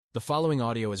The following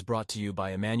audio is brought to you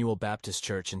by Emmanuel Baptist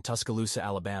Church in Tuscaloosa,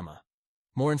 Alabama.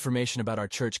 More information about our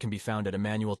church can be found at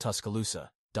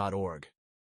emmanueltuscaloosa.org.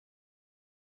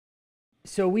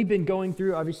 So we've been going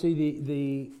through, obviously,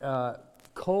 the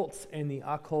cults and the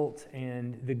occult,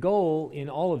 and the goal in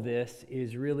all of this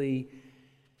is really,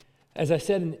 as I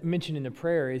said and mentioned in the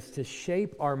prayer, is to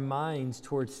shape our minds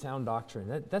towards sound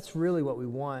doctrine. That's really what we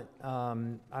want.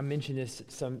 I mentioned this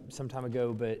some time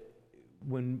ago, but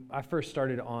when I first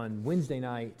started on Wednesday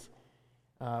night,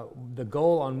 the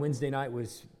goal on Wednesday night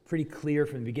was pretty clear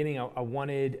from the beginning. I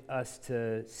wanted us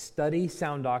to study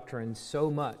sound doctrine so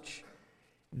much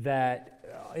that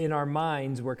in our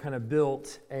minds we're kind of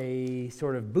built a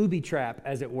sort of booby trap,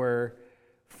 as it were,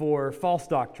 for false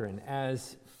doctrine.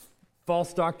 As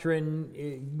false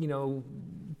doctrine,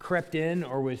 crept in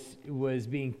or was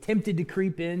being tempted to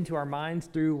creep into our minds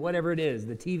through whatever it is,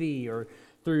 the TV or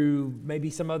through maybe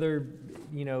some other,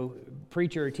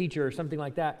 preacher or teacher or something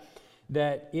like that,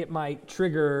 that it might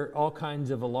trigger all kinds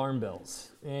of alarm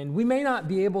bells. And we may not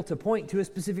be able to point to a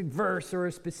specific verse or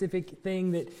a specific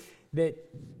thing that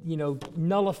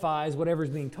nullifies whatever's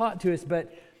being taught to us,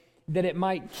 but that it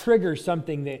might trigger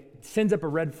something that sends up a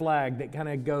red flag that kind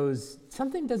of goes,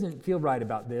 something doesn't feel right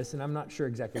about this, and I'm not sure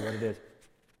exactly what it is.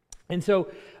 And so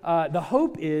the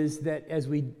hope is that as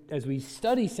we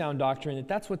study sound doctrine,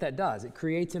 that's what that does. It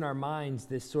creates in our minds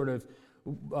this sort of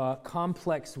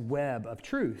complex web of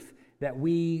truth that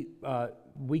we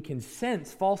can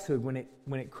sense falsehood when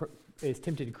it is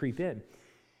tempted to creep in.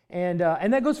 And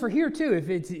that goes for here too. If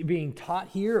it's being taught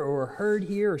here or heard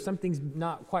here or something's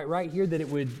not quite right here, that it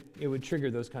would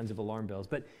trigger those kinds of alarm bells.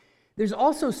 But there's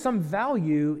also some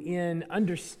value in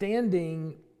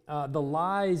understanding the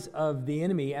lies of the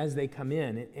enemy as they come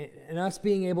in, and us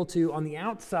being able to, on the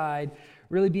outside,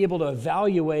 really be able to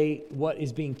evaluate what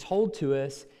is being told to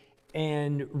us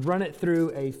and run it through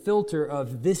a filter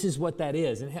of this is what that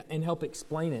is, and help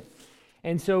explain it.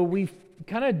 And so we've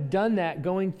kind of done that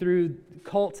going through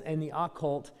cults and the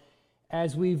occult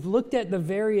as we've looked at the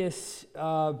various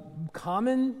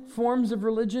common forms of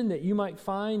religion that you might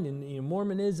find in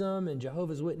Mormonism and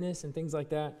Jehovah's Witness and things like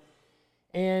that.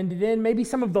 And then maybe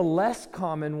some of the less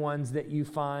common ones that you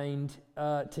find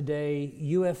today,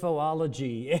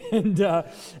 UFOlogy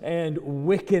and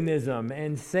Wiccanism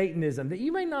and Satanism, that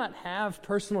you may not have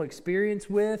personal experience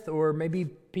with, or maybe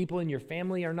people in your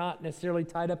family are not necessarily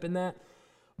tied up in that,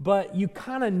 but you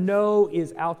kind of know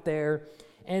is out there.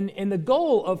 And the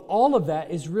goal of all of that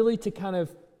is really to kind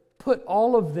of put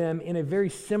all of them in a very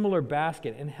similar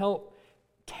basket and help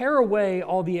tear away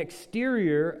all the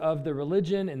exterior of the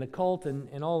religion and the cult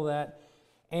and all of that,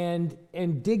 and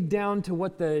dig down to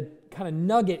what the kind of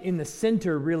nugget in the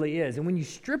center really is. And when you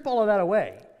strip all of that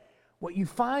away, what you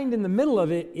find in the middle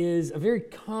of it is a very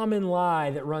common lie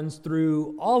that runs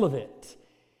through all of it.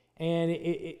 And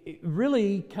it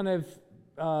really kind of,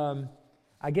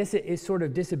 it sort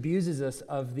of disabuses us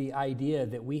of the idea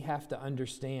that we have to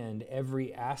understand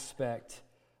every aspect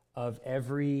of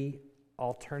every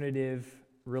alternative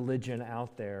religion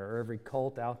out there or every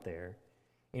cult out there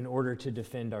in order to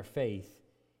defend our faith.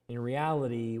 In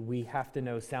reality, we have to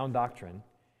know sound doctrine,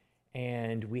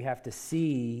 and we have to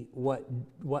see what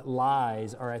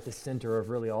lies are at the center of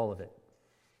really all of it.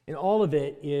 And all of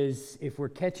it is, if we're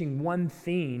catching one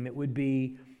theme, it would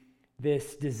be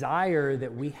this desire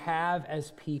that we have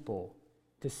as people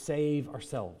to save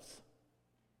ourselves,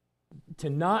 to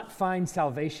not find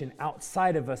salvation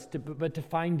outside of us, but to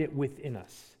find it within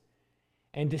us.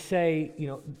 And to say,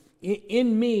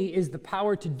 in me is the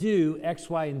power to do X,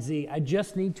 Y, and Z. I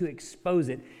just need to expose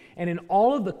it. And in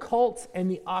all of the cults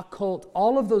and the occult,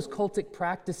 all of those cultic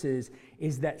practices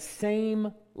is that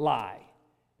same lie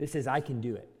that says, I can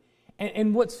do it.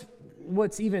 And what's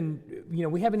even,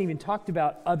 we haven't even talked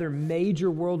about other major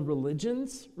world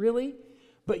religions, really,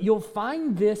 but you'll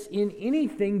find this in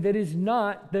anything that is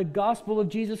not the gospel of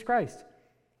Jesus Christ.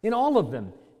 In all of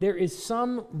them, there is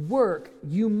some work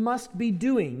you must be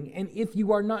doing, and if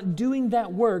you are not doing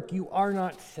that work, you are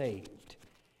not saved.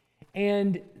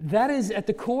 And that is at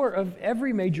the core of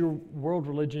every major world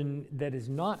religion that is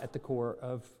not at the core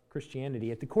of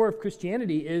Christianity. At the core of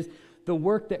Christianity is the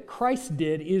work that Christ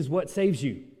did is what saves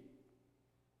you.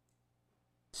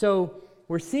 So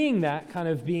we're seeing that kind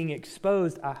of being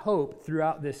exposed, I hope,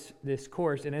 throughout this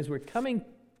course. And as we're coming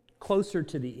closer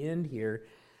to the end here,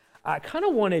 I kind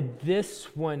of wanted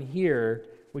this one here,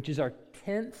 which is our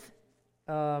 10th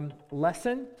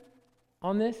lesson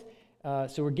on this.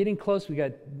 So we're getting close. We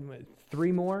got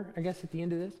 3 more, I guess, at the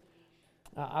end of this.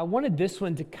 I wanted this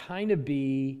one to kind of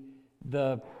be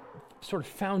the sort of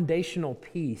foundational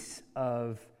piece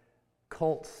of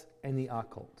cults and the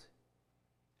occult.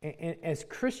 And as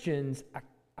Christians,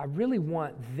 I really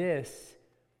want this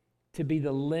to be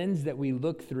the lens that we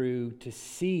look through to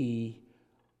see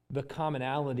the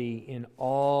commonality in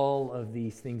all of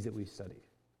these things that we've studied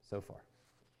so far.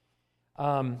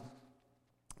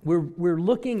 We're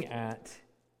looking at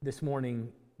this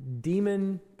morning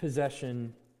demon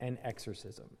possession and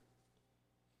exorcism.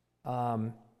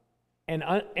 And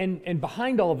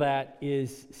behind all that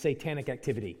is satanic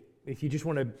activity. If you just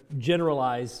want to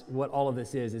generalize what all of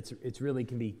this is, it's really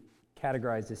can be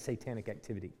categorized as satanic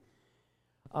activity.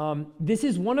 This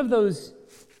is one of those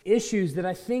issues that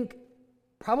I think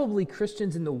probably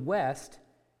Christians in the West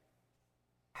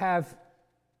have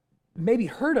maybe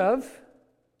heard of,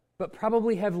 but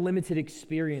probably have limited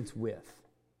experience with.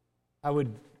 I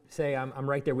would say I'm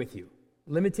right there with you.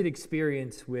 Limited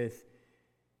experience with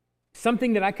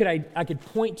something that I could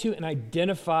point to and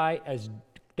identify as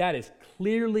that is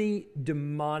clearly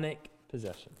demonic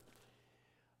possession.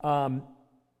 And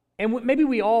maybe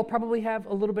we all probably have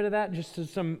a little bit of that,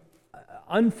 just some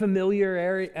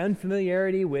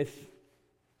unfamiliarity with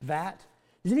that.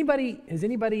 Has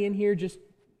anybody in here, just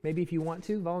maybe if you want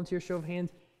to, volunteer show of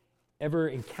hands, ever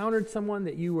encountered someone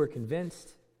that you were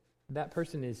convinced that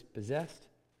person is possessed?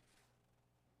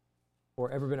 Or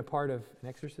ever been a part of an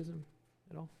exorcism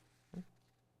at all?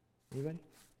 Anybody?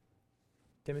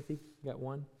 Timothy, you got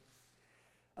one?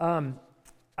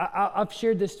 I've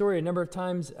shared this story a number of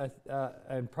times,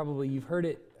 and probably you've heard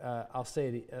it. I'll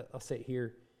say it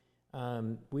here.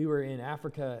 We were in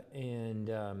Africa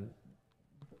and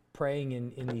praying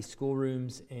in these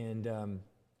schoolrooms and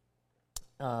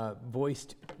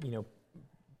voiced,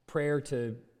 prayer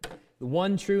to the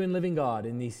one true and living God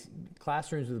in these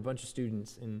classrooms with a bunch of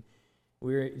students. And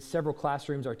we were in several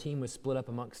classrooms. Our team was split up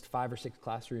amongst 5 or 6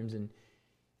 classrooms, and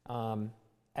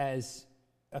as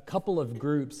a couple of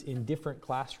groups in different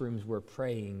classrooms were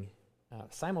praying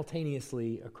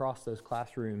simultaneously across those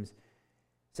classrooms,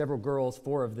 several girls,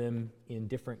 4 of them in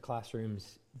different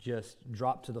classrooms, just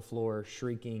dropped to the floor,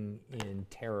 shrieking in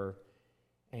terror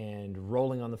and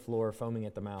rolling on the floor, foaming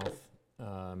at the mouth.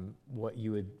 What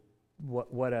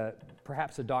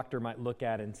perhaps a doctor might look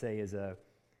at and say is a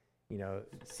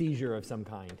seizure of some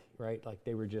kind, right? Like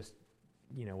they were just,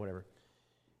 whatever.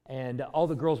 And all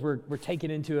the girls were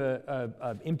taken into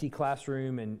a empty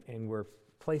classroom and were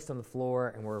placed on the floor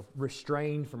and were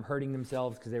restrained from hurting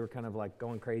themselves because they were kind of like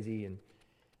going crazy. And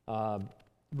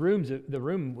the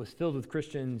room was filled with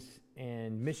Christians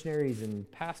and missionaries and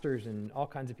pastors and all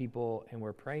kinds of people, and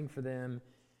we're praying for them.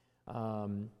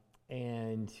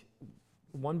 And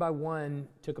one by one,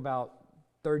 took about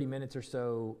 30 minutes or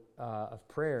so of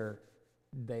prayer,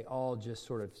 they all just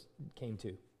sort of came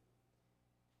to.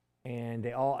 And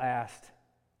they all asked,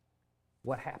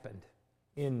 what happened?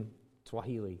 In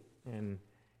Swahili. And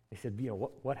they said,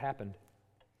 what happened?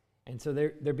 And so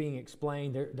they're being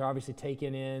explained. They're obviously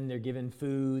taken in. They're given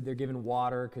food. They're given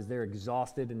water because they're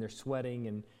exhausted and they're sweating.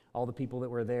 And all the people that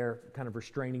were there kind of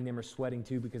restraining them are sweating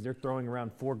too because they're throwing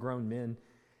around 4 grown men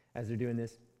as they're doing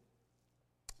this.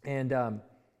 And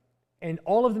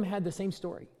all of them had the same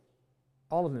story.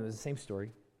 All of them was the same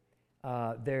story.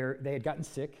 They had gotten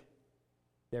sick.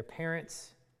 Their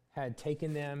parents had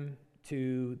taken them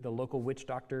to the local witch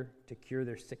doctor to cure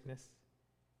their sickness.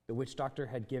 The witch doctor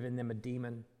had given them a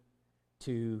demon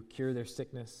to cure their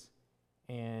sickness,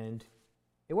 and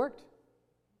it worked.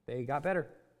 They got better.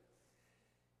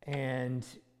 And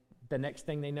the next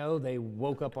thing they know, they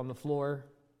woke up on the floor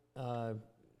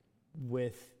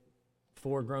with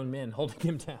 4 grown men holding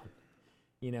them down,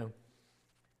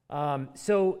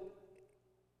 So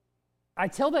I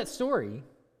tell that story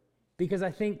because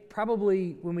I think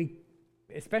probably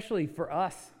especially for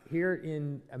us here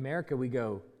in America, we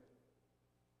go,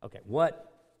 okay,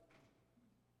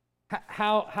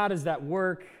 how does that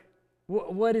work?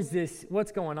 What is this?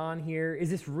 What's going on here? Is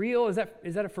this real? Is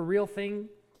that a for real thing?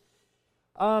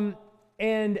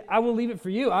 And I will leave it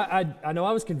for you. I know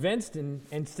I was convinced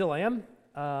and still am,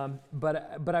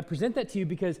 but I present that to you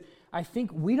because I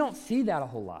think we don't see that a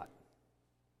whole lot.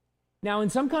 Now,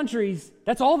 in some countries,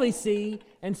 that's all they see,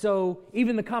 and so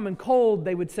even the common cold,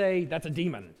 they would say that's a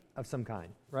demon of some kind,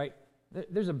 right?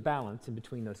 There's a balance in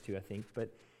between those two, I think.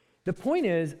 But the point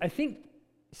is, I think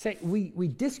we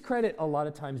discredit a lot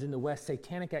of times in the West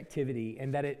satanic activity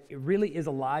and that it really is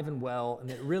alive and well and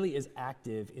that it really is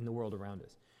active in the world around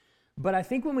us. But I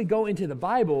think when we go into the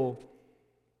Bible,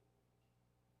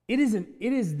 it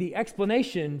is the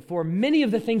explanation for many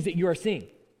of the things that you are seeing.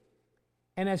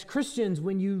 And as Christians,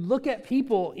 when you look at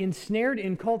people ensnared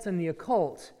in cults and the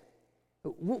occult,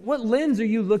 what lens are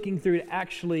you looking through to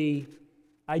actually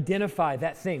identify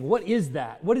that thing? What is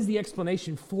that? What is the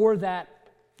explanation for that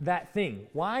that thing?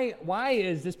 Why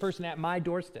is this person at my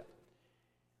doorstep?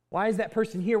 Why is that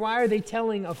person here? Why are they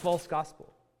telling a false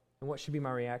gospel? And what should be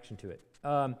my reaction to it?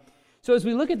 So as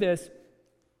we look at this,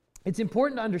 it's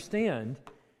important to understand,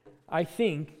 I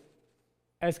think,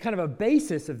 as kind of a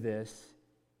basis of this,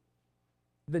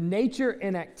 the nature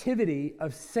and activity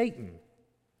of Satan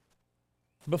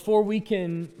before we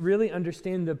can really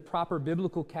understand the proper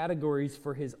biblical categories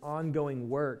for his ongoing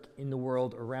work in the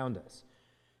world around us.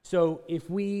 So if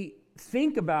we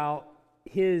think about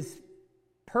his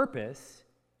purpose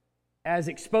as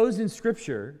exposed in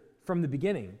Scripture from the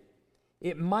beginning,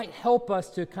 it might help us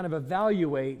to kind of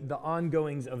evaluate the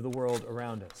ongoings of the world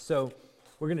around us. So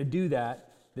we're going to do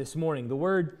that this morning. The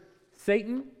word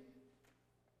Satan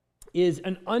is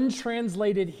an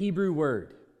untranslated Hebrew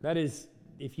word. That is,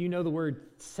 if you know the word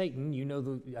Satan, you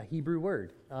know a Hebrew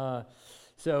word.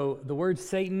 So the word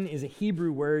Satan is a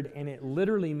Hebrew word, and it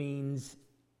literally means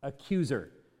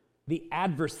accuser, the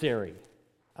adversary.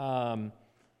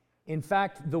 In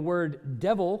fact, the word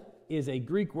devil is a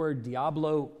Greek word,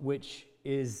 diablo, which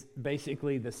is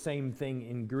basically the same thing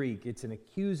in Greek. It's an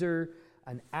accuser,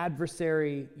 an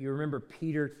adversary. You remember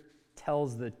Peter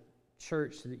tells the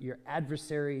church that your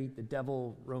adversary, the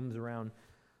devil, roams around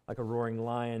like a roaring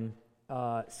lion.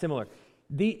 Similar.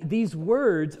 These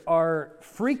words are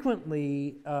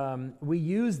frequently, we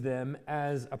use them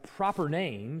as a proper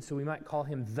name, so we might call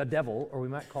him the devil, or we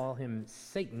might call him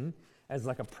Satan as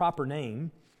like a proper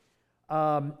name.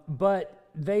 But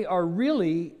they are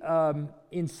really,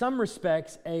 in some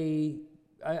respects, a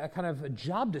kind of a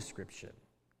job description.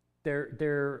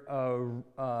 They're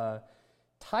a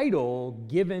title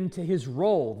given to his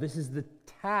role. This is the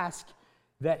task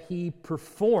that he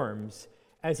performs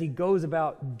as he goes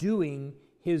about doing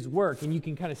his work. And you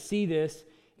can kind of see this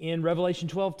in Revelation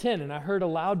 12:10. And I heard a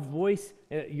loud voice,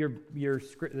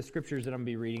 the scriptures that I'm going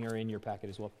to be reading are in your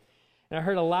packet as well. And I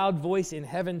heard a loud voice in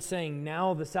heaven saying,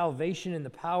 "Now the salvation and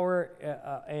the power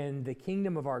and the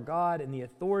kingdom of our God and the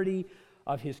authority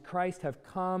of his Christ have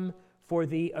come, for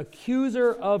the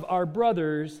accuser of our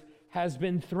brothers has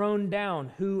been thrown down,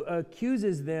 who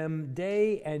accuses them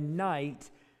day and night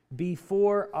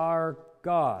before our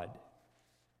God."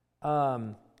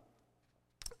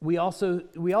 We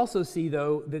also see,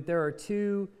 though, that there are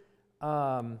two.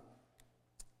 I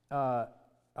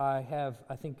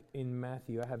think in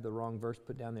Matthew I have the wrong verse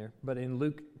put down there, but in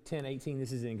Luke 10:18,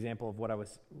 this is an example of what I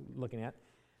was looking at.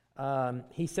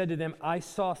 He said to them, "I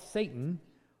saw Satan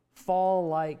fall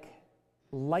like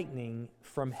lightning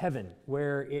from heaven,"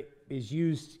 where it is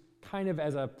used kind of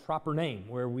as a proper name,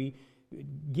 where we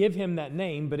give him that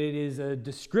name, but it is a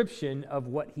description of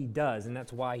what he does, and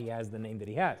that's why he has the name that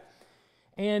he has.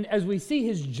 And as we see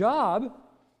his job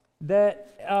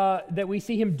that we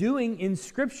see him doing in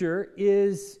Scripture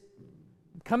is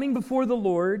coming before the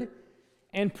Lord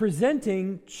and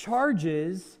presenting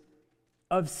charges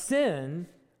of sin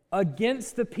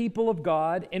against the people of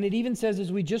God. And it even says,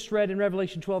 as we just read in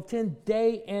Revelation 12:10,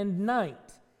 day and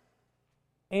night.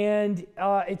 And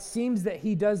it seems that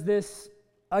he does this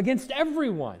against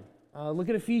everyone. Look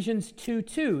at Ephesians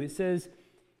 2:2. It says,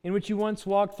 "In which you once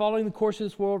walked, following the course of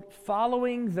this world,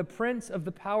 following the prince of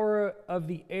the power of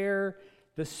the air,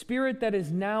 the spirit that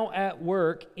is now at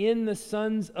work in the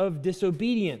sons of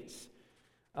disobedience."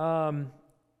 And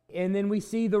then we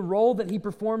see the role that he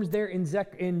performs there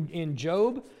in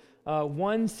Job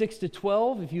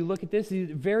 1:6-12. If you look at this,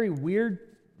 these very weird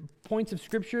points of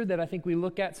Scripture that I think we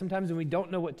look at sometimes and we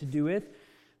don't know what to do with.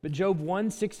 But Job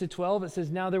 1:6-12, it says,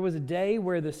 "Now there was a day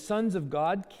where the sons of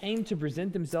God came to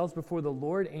present themselves before the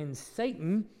Lord, and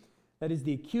Satan," that is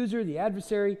the accuser, the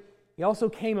adversary, "he also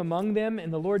came among them,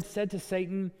 and the Lord said to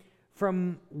Satan,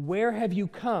 'From where have you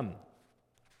come?'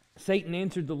 Satan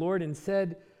answered the Lord and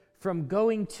said, 'From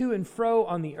going to and fro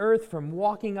on the earth, from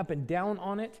walking up and down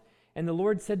on it.' And the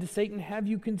Lord said to Satan, 'Have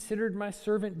you considered my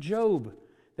servant Job,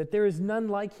 that there is none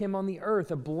like him on the earth,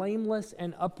 a blameless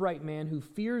and upright man who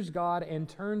fears God and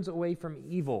turns away from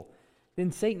evil?'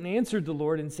 Then Satan answered the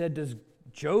Lord and said, 'Does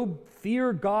Job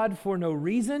fear God for no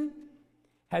reason?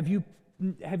 Have you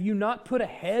not put a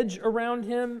hedge around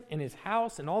him and his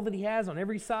house and all that he has on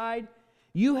every side?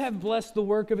 You have blessed the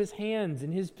work of his hands,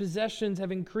 and his possessions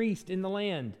have increased in the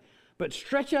land. But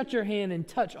stretch out your hand and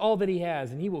touch all that he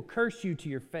has, and he will curse you to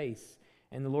your face.'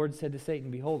 And the Lord said to Satan,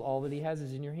 'Behold, all that he has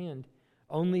is in your hand.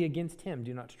 Only against him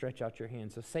do not stretch out your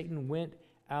hand.' So Satan went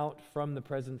out from the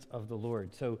presence of the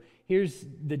Lord." So here's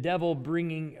the devil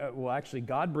bringing,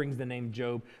 God brings the name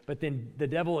Job, but then the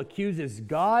devil accuses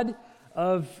God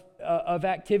of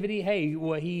activity. Hey,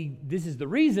 this is the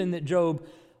reason that Job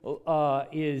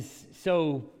is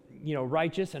so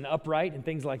righteous and upright and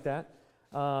things like that.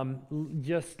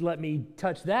 Just let me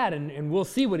touch that and we'll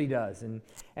see what he does.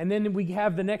 And then we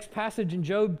have the next passage in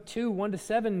Job 2,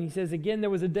 1-7. He says, again, there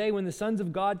was a day when the sons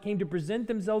of God came to present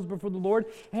themselves before the Lord,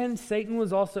 and Satan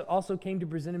was also came to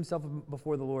present himself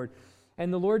before the Lord.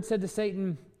 And the Lord said to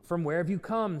Satan, from where have you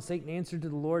come? Satan answered to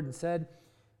the Lord and said,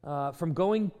 from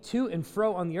going to and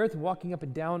fro on the earth, walking up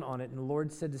and down on it. And the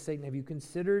Lord said to Satan, have you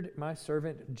considered my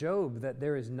servant Job, that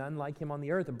there is none like him on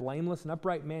the earth, a blameless and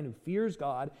upright man who fears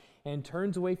God and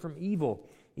turns away from evil?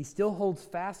 He still holds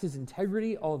fast his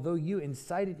integrity, although you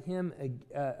incited him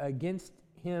against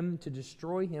him to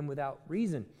destroy him without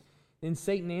reason. Then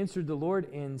Satan answered the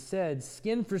Lord and said,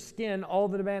 skin for skin, all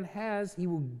that a man has, he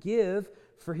will give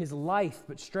for his life.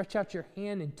 But stretch out your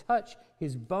hand and touch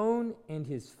his bone and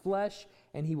his flesh,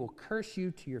 and he will curse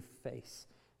you to your face.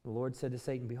 The Lord said to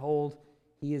Satan, behold,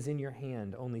 he is in your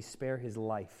hand, only spare his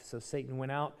life. So Satan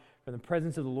went out from the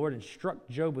presence of the Lord and struck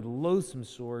Job with loathsome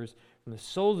sores from the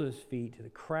soles of his feet to the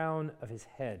crown of his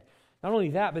head. Not only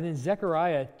that, but then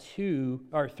Zechariah 3,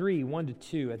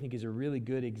 1-2, I think is a really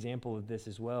good example of this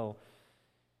as well.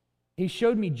 He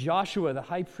showed me Joshua, the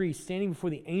high priest, standing before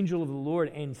the angel of the Lord,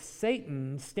 and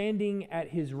Satan standing at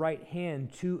his right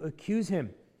hand to accuse him.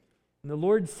 And the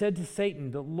Lord said to Satan,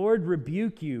 the Lord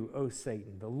rebuke you, O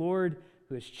Satan. The Lord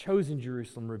who has chosen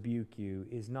Jerusalem rebuke you.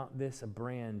 Is not this a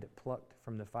brand plucked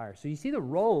from the fire? So you see the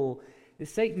role that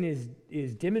Satan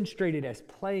is demonstrated as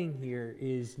playing here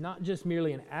is not just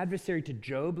merely an adversary to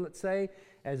Job, let's say,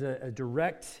 as a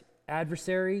direct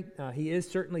adversary. He is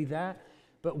certainly that.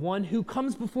 But one who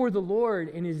comes before the Lord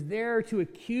and is there to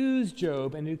accuse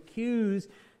Job and to accuse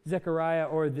Zechariah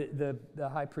or the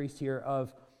high priest here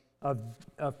of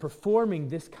performing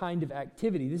this kind of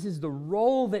activity. This is the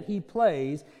role that he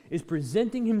plays, is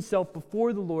presenting himself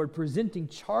before the Lord, presenting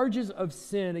charges of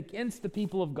sin against the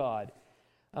people of God.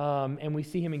 And we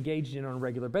see him engaged in on a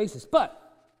regular basis. But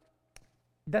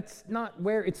that's not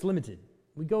where it's limited.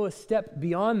 We go a step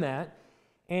beyond that,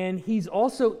 and he's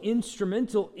also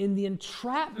instrumental in the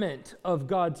entrapment of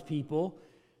God's people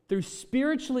through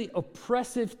spiritually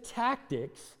oppressive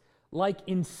tactics like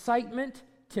incitement,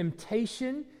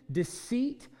 temptation,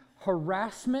 deceit,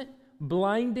 harassment,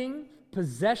 blinding,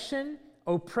 possession,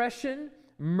 oppression,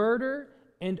 murder,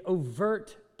 and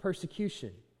overt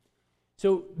persecution.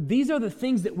 So these are the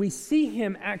things that we see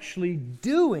him actually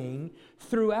doing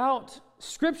throughout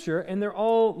Scripture, and they're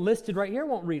all listed right here. I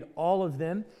won't read all of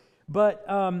them, but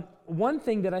one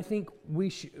thing that I think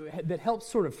that helps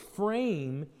sort of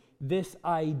frame this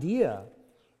idea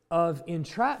of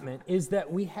entrapment is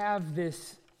that we have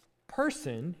this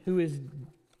person who is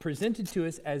presented to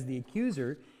us as the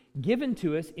accuser, given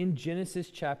to us in Genesis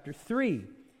chapter 3.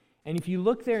 And if you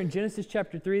look there in Genesis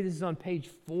chapter 3, this is on page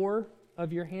 4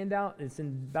 of your handout. It's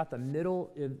in about the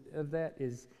middle of that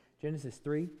is Genesis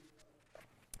 3.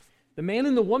 The man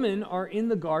and the woman are in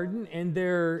the garden, and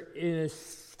they're in a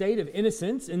state of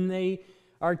innocence, and they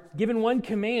are given one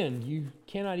command: you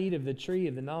cannot eat of the tree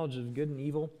of the knowledge of good and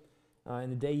evil,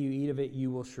 and the day you eat of it, you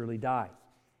will surely die.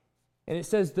 And it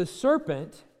says the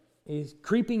serpent is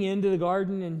creeping into the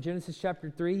garden in Genesis chapter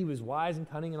 3. He was wise and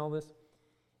cunning and all this.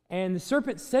 And the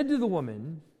serpent said to the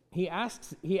woman, he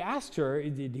asked her,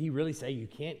 did he really say you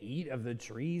can't eat of the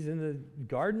trees in the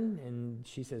garden? And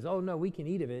she says, oh no, we can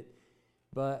eat of it,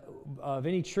 but of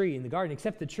any tree in the garden,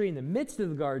 except the tree in the midst of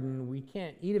the garden, we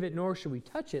can't eat of it, nor should we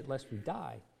touch it, lest we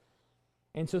die.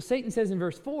 And so Satan says in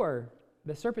verse 4,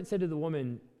 the serpent said to the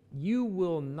woman, you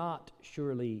will not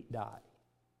surely die.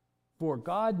 For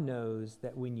God knows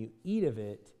that when you eat of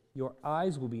it, your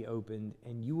eyes will be opened,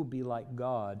 and you will be like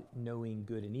God, knowing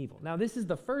good and evil. Now, this is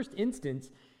the first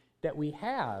instance that we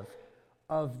have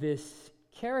of this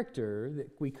character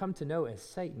that we come to know as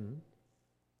Satan,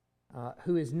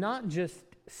 who is not just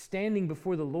standing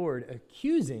before the Lord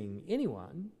accusing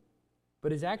anyone,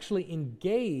 but is actually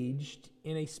engaged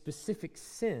in a specific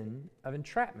sin of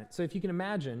entrapment. So if you can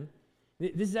imagine,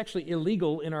 this is actually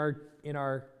illegal in our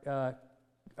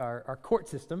court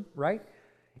system, right?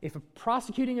 If a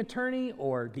prosecuting attorney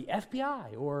or the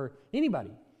FBI or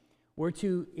anybody were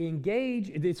to engage,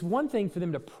 it's one thing for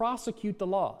them to prosecute the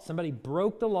law. Somebody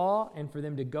broke the law, and for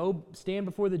them to go stand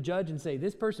before the judge and say,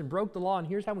 this person broke the law, and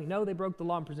here's how we know they broke the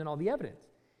law, and present all the evidence.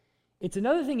 It's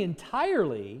another thing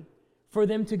entirely for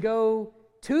them to go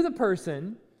to the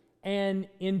person and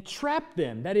entrap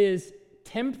them. That is,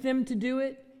 tempt them to do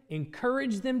it,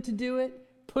 encourage them to do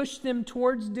it, push them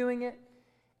towards doing it,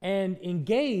 and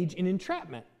engage in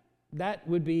entrapment. That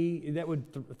would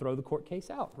throw the court case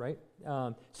out, right?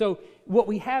 So what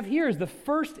we have here is the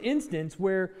first instance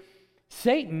where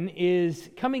Satan is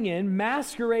coming in,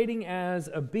 masquerading as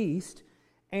a beast,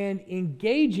 and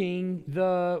engaging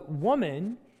the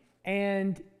woman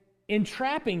and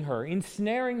entrapping her,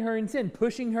 ensnaring her in sin,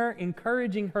 pushing her,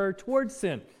 encouraging her towards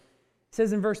sin. It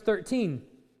says in verse 13,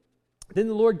 "Then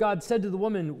the Lord God said to the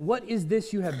woman, 'What is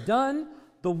this you have done?'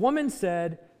 The woman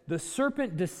said, 'The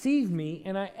serpent deceived me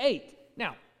and I ate.'"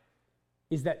 Now,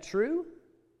 is that true?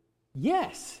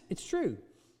 Yes, it's true.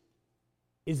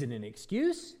 Is it an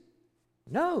excuse?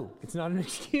 No, it's not an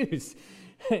excuse.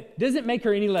 It doesn't make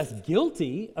her any less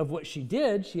guilty of what she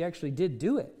did. She actually did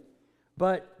do it.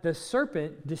 But the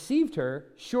serpent deceived her,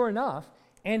 sure enough,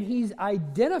 and he's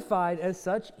identified as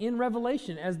such in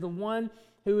Revelation as the one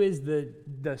who is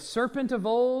the serpent of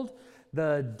old,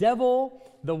 the devil,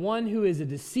 the one who is a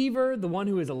deceiver, the one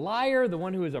who is a liar, the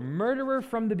one who is a murderer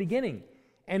from the beginning.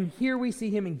 And here we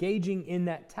see him engaging in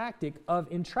that tactic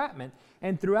of entrapment.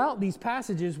 And throughout these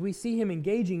passages, we see him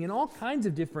engaging in all kinds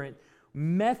of different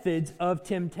methods of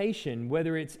temptation,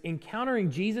 whether it's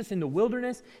encountering Jesus in the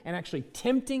wilderness and actually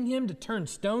tempting him to turn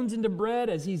stones into bread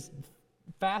as he's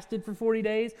fasted for 40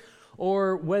 days,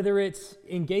 or whether it's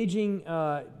engaging,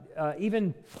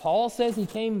 even Paul says he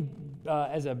came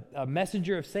as a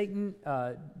messenger of Satan,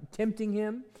 tempting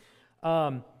him.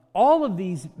 All of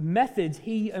these methods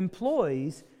he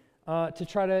employs to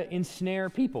try to ensnare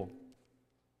people.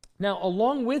 Now,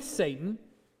 along with Satan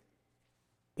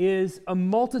is a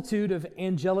multitude of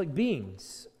angelic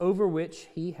beings over which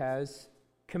he has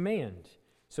command.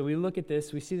 So we look at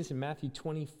this, we see this in Matthew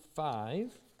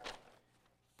 25,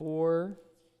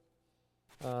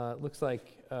 looks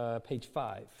like page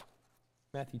 5.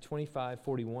 Matthew 25,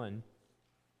 41,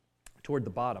 toward the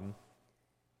bottom.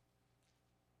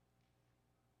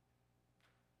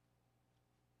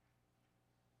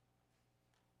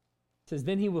 It says,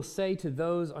 "Then he will say to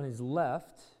those on his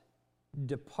left,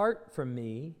 'Depart from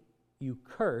me, you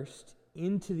cursed,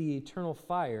 into the eternal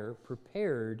fire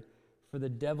prepared for the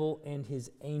devil and his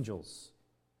angels.'"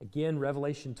 Again,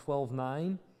 Revelation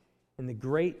 12:9, "And the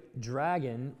great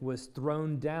dragon was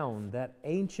thrown down, that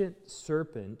ancient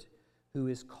serpent who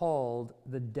is called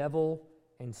the devil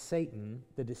and Satan,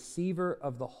 the deceiver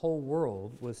of the whole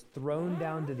world, was thrown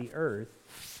down to the earth,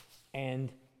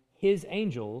 and his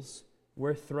angels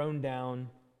were thrown down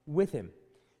with him."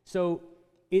 So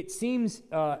it seems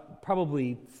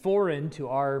probably foreign to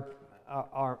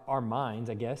our minds,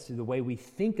 I guess, to the way we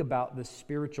think about the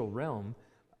spiritual realm.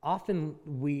 Often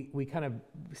we kind of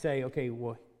say, okay,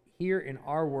 well, here in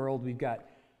our world, we've got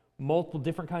multiple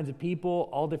different kinds of people,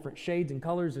 all different shades and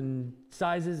colors and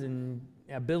sizes and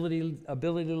ability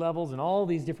levels and all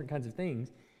these different kinds of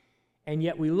things. And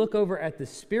yet we look over at the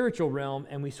spiritual realm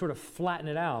and we sort of flatten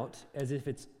it out as if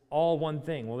it's all one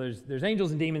thing. Well, there's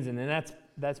angels and demons, and then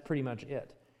that's pretty much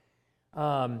it.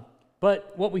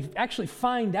 But what we actually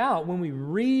find out when we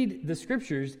read the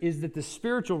scriptures is that the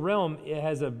spiritual realm, it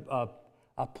has a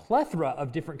plethora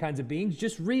of different kinds of beings.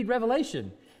 Just read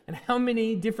Revelation and how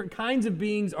many different kinds of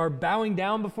beings are bowing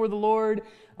down before the Lord,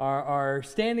 are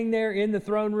standing there in the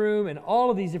throne room, and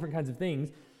all of these different kinds of things.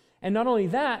 And not only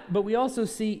that, but we also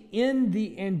see in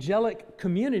the angelic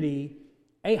community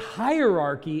a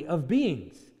hierarchy of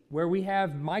beings, where we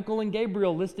have Michael and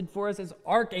Gabriel listed for us as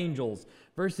archangels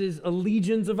versus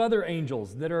legions of other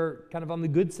angels that are kind of on the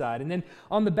good side. And then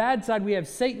on the bad side, we have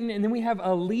Satan, and then we have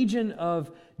a legion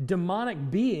of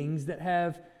demonic beings that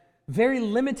have very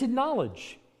limited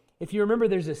knowledge. If you remember,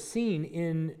 there's a scene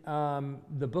in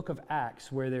the book of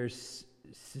Acts where there's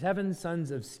 7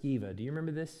 sons of Sceva. Do you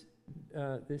remember this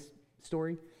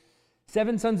story?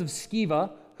 7 sons of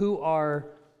Sceva who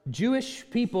are Jewish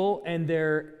people, and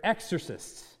they're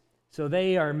exorcists. So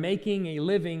they are making a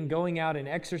living going out and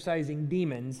exorcising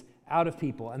demons out of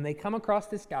people. And they come across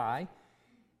this guy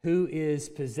who is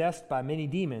possessed by many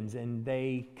demons, and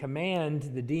they command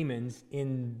the demons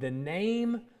in the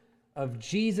name of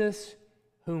Jesus,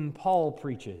 whom Paul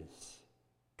preaches,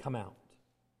 come out.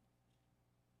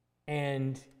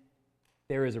 And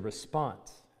there is a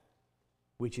response,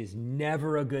 which is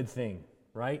never a good thing,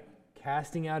 right?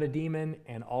 Casting out a demon,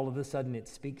 and all of a sudden it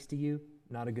speaks to you,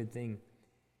 not a good thing.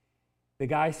 The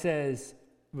guy says,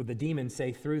 well, the demons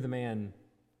say through the man,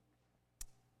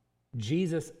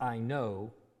 "Jesus I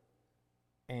know,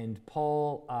 and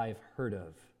Paul I've heard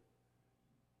of,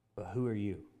 but who are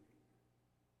you?"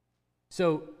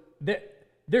 So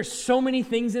there's so many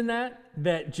things in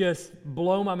that just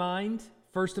blow my mind.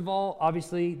 First of all,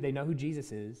 obviously, they know who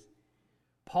Jesus is.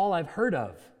 Paul I've heard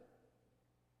of.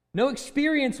 No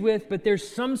experience with, but there's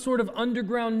some sort of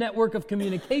underground network of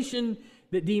communication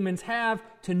that demons have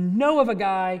to know of a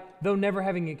guy, though never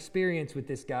having experience with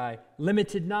this guy.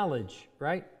 Limited knowledge,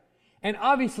 right? And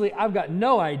obviously, I've got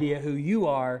no idea who you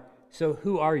are, so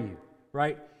who are you,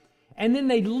 right? And then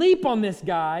they leap on this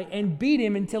guy and beat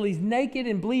him until he's naked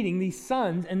and bleeding, these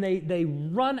sons, and they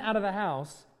run out of the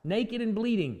house naked and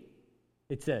bleeding,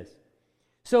 it says.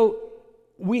 So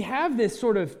we have this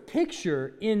sort of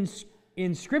picture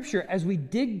in Scripture as we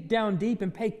dig down deep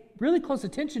and pay really close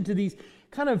attention to these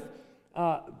kind of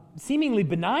seemingly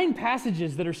benign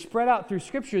passages that are spread out through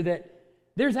Scripture, that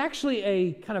there's actually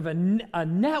a kind of a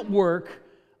network,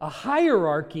 a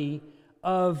hierarchy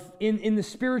in the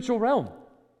spiritual realm.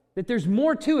 That there's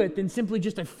more to it than simply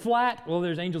just a flat, well,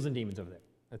 there's angels and demons over there.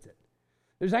 That's it.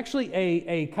 There's actually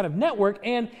a kind of network,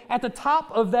 and at the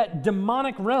top of that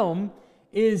demonic realm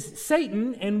is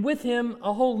Satan, and with him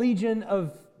a whole legion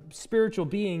of spiritual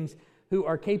beings who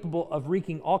are capable of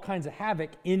wreaking all kinds of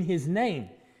havoc in his name.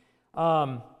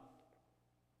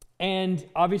 And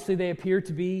obviously they appear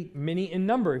to be many in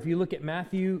number. If you look at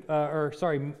Mark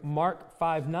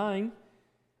 5:9,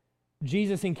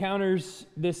 Jesus encounters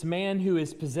this man who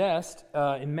is possessed.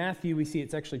 In Matthew, we see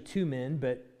it's actually two men,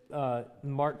 but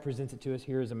Mark presents it to us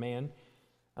here as a man.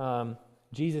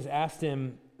 Jesus asked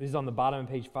him, this is on the bottom of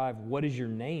page 5, "What is your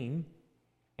name?"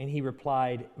 And he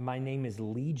replied, "My name is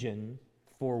Legion,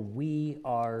 for we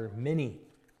are many."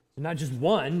 So not just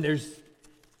one, there's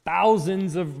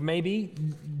thousands of maybe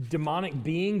demonic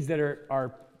beings that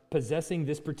are possessing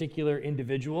this particular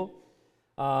individual.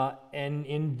 Then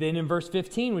in verse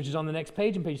 15, which is on the next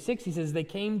page, on page 6, he says, "They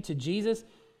came to Jesus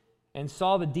and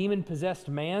saw the demon-possessed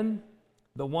man,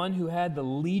 the one who had the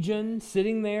legion,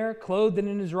 sitting there, clothed and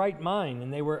in his right mind,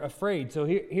 and they were afraid." So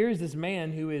here's this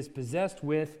man who is possessed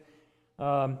with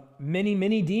many,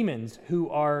 many demons who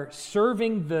are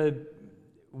serving the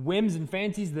whims and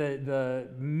fancies, the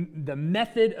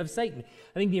method of Satan.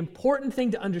 I think the important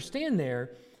thing to understand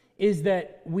there is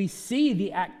that we see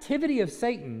the activity of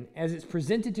Satan as it's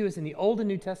presented to us in the Old and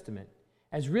New Testament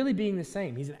as really being the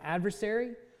same. He's an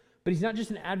adversary, but he's not just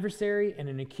an adversary and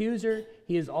an accuser.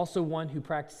 He is also one who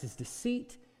practices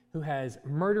deceit, who has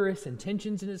murderous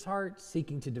intentions in his heart,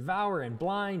 seeking to devour and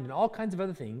blind and all kinds of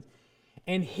other things.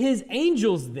 And his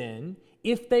angels then,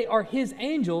 if they are his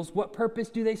angels, what purpose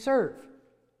do they serve?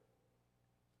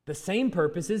 The same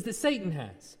purposes that Satan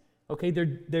has. Okay,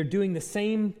 they're doing the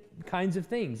same kinds of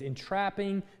things: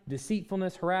 entrapping,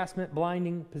 deceitfulness, harassment,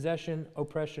 blinding, possession,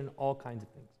 oppression, all kinds of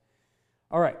things.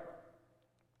 All right.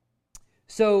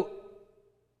 So,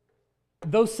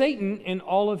 though Satan and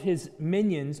all of his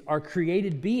minions are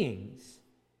created beings,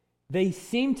 they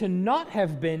seem to not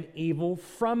have been evil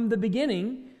from the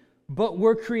beginning, but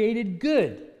were created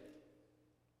good.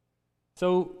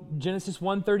 So, Genesis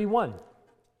 1:31.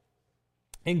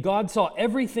 "And God saw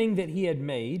everything that he had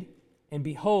made, and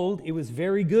behold, it was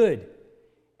very good.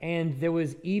 And there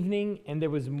was evening, and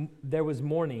there was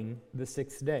morning the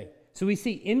sixth day." So we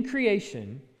see in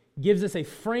creation gives us a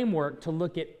framework to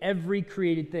look at every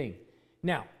created thing.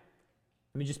 Now,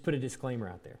 let me just put a disclaimer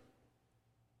out there.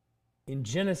 In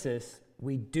Genesis,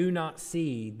 we do not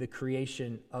see the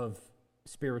creation of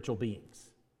spiritual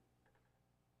beings.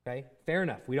 Okay? Fair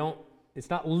enough. It's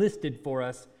not listed for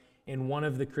us in one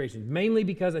of the creations, mainly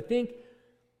because I think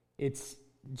it's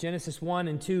Genesis 1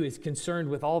 and 2 is concerned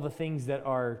with all the things that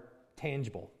are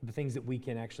tangible, the things that we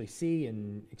can actually see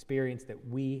and experience, that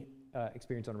we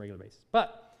experience on a regular basis.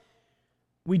 But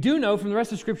we do know from the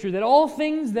rest of Scripture that all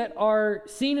things that are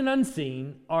seen and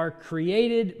unseen are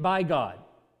created by God.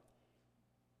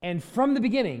 And from the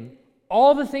beginning,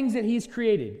 all the things that he's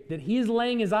created, that he is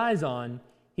laying his eyes on,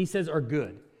 he says are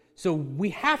good. So we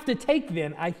have to take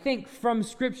then, I think, from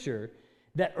Scripture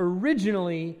that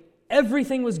originally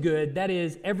everything was good. That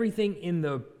is, everything in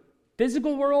the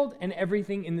physical world and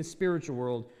everything in the spiritual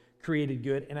world created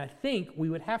good. And I think we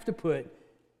would have to put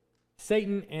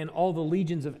Satan and all the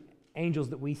legions of angels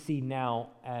that we see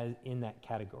now as in that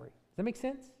category. Does that make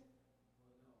sense?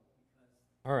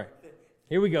 All right.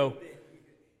 Here we go.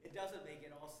 It doesn't make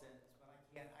it all sense, but I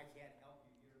can't help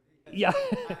you. Yeah. I mean,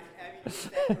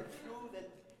 if that were true, then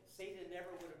Satan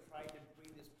never would have tried to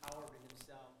bring this power to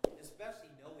himself, especially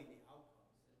knowing the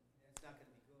outcomes. That's not going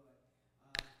to be good.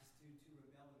 To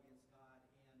rebel against God.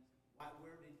 And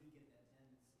where did he get that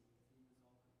tendency? He was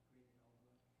all created all good.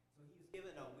 So he was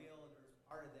given a will, and there's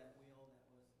part of that will that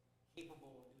was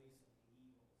capable of doing something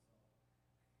evil.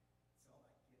 So that's all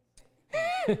I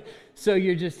can say. So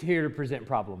you're just here to present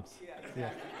problems. Yeah, exactly.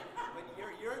 Yeah. But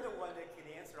you're the one that can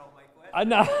answer all my questions. I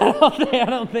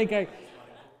don't think I.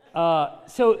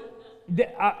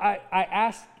 I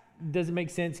asked, does it make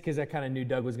sense? Because I kind of knew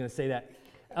Doug was going to say that.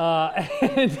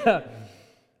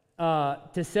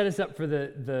 To set us up for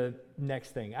the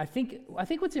next thing, I think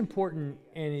what's important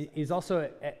and is also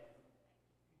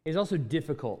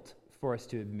difficult for us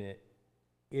to admit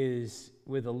is,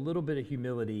 with a little bit of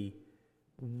humility,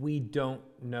 we don't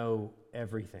know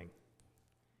everything,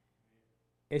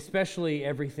 especially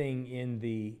everything in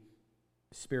the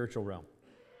spiritual realm.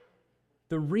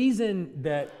 The reason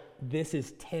that this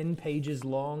is 10 pages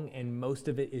long and most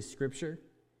of it is scripture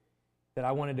that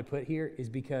I wanted to put here is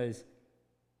because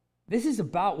this is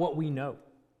about what we know.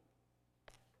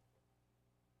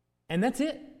 And that's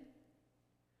it.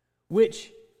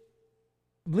 Which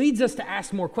leads us to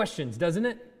ask more questions, doesn't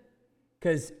it?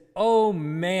 Because, oh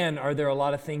man, are there a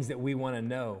lot of things that we want to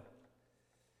know.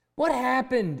 What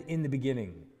happened in the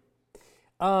beginning?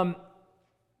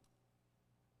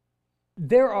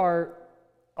 There are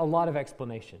a lot of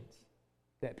explanations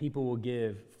that people will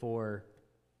give for,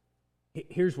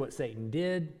 here's what Satan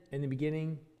did in the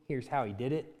beginning, here's how he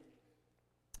did it,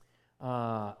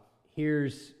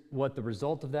 here's what the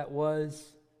result of that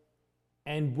was,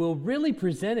 and we'll really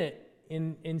present it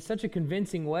in such a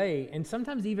convincing way, and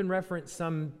sometimes even reference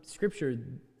some scripture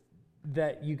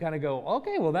that you kind of go,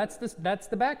 okay, well, that's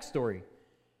the backstory.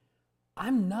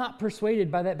 I'm not persuaded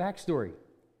by that backstory.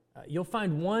 You'll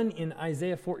find one in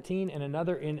Isaiah 14 and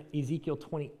another in Ezekiel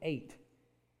 28.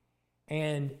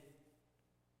 And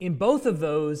in both of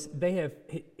those, they have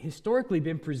historically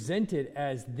been presented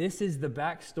as this is the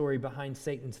backstory behind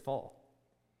Satan's fall.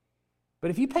 But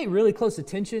if you pay really close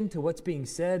attention to what's being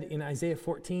said in Isaiah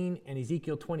 14 and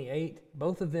Ezekiel 28,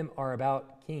 both of them are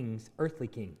about kings, earthly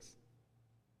kings.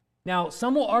 Now,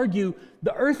 some will argue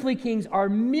the earthly kings are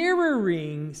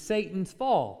mirroring Satan's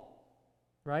fall,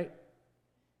 right?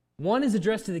 One is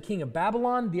addressed to the king of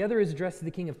Babylon, the other is addressed to the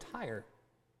king of Tyre.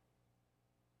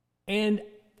 And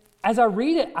as I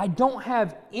read it, I don't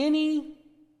have any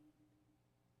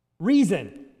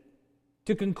reason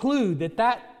to conclude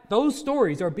that those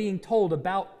stories are being told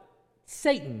about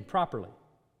Satan properly.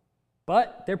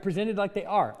 But they're presented like they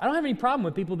are. I don't have any problem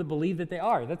with people that believe that they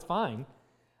are. That's fine.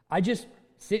 I just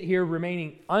sit here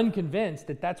remaining unconvinced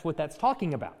that that's what that's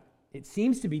talking about. It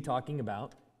seems to be talking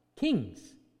about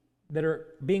kings that are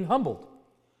being humbled.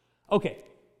 Okay.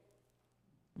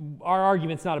 Our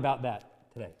argument's not about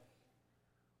that today.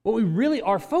 What we really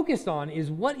are focused on is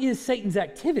what is Satan's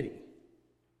activity?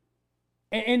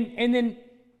 And then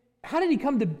how did he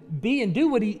come to be and do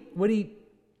what he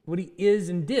is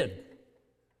and did?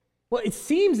 Well, it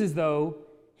seems as though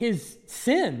his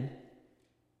sin,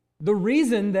 the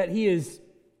reason that he is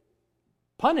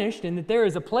punished and that there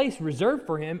is a place reserved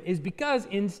for him is because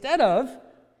instead of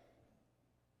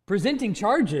presenting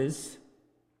charges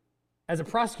as a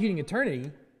prosecuting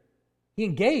attorney, he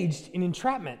engaged in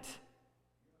entrapment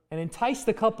and enticed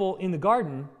the couple in the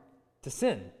garden to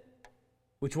sin,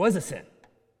 which was a sin,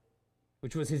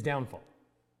 which was his downfall.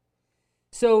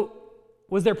 So,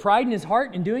 was there pride in his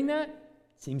heart in doing that?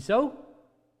 Seems so.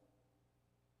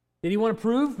 Did he want to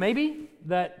prove, maybe,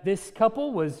 that this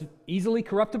couple was easily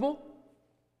corruptible?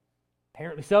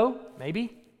 Apparently so,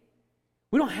 maybe.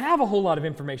 We don't have a whole lot of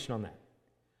information on that.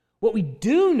 What we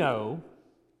do know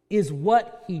is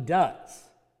what he does.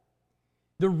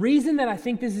 The reason that I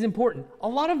think this is important, a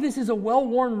lot of this is a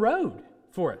well-worn road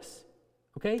for us,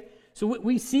 okay? So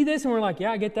we see this and we're like,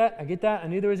 yeah, I get that. I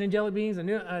knew there was angelic beings.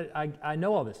 I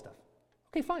know all this stuff.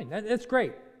 Okay, fine. That's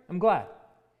great. I'm glad.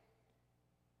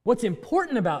 What's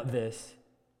important about this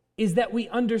is that we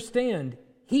understand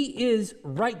he is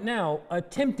right now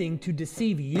attempting to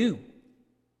deceive you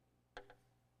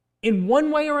in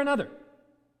one way or another.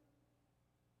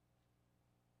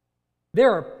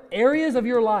 There are areas of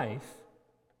your life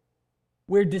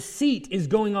where deceit is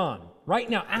going on right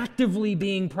now, actively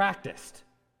being practiced.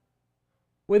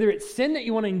 Whether it's sin that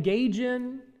you want to engage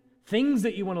in, things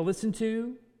that you want to listen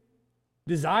to,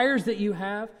 desires that you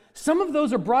have, some of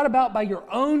those are brought about by your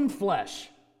own flesh.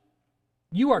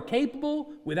 You are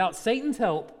capable, without Satan's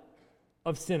help,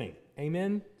 of sinning.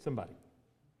 Amen? Somebody.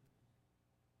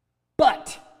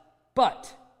 But,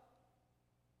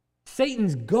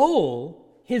 Satan's goal,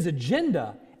 his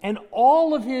agenda, and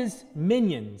all of his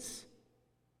minions,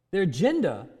 their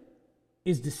agenda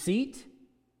is deceit,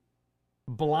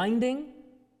 blinding,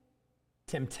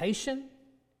 temptation.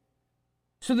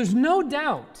 So there's no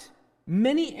doubt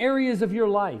many areas of your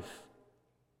life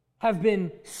have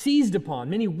been seized upon.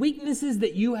 Many weaknesses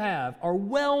that you have are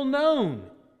well known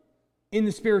in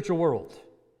the spiritual world.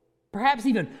 Perhaps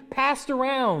even passed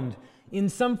around in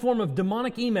some form of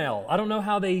demonic email. I don't know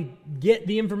how they get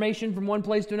the information from one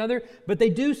place to another, but they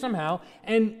do somehow,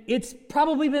 and it's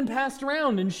probably been passed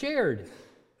around and shared.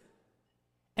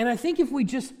 And I think if we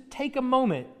just take a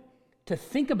moment to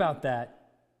think about that,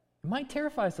 it might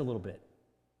terrify us a little bit.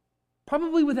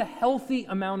 Probably with a healthy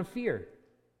amount of fear.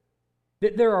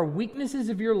 That there are weaknesses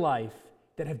of your life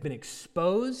that have been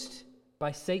exposed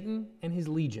by Satan and his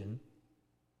legion,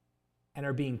 and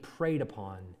are being preyed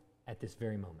upon at this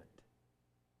very moment.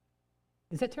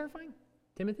 Is that terrifying,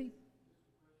 Timothy?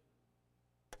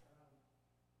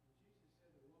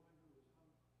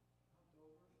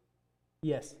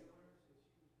 Yes.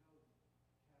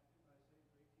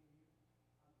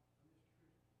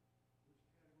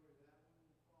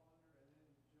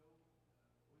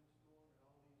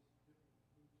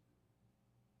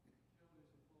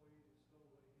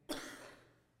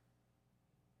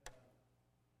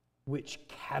 Which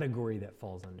category that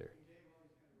falls under?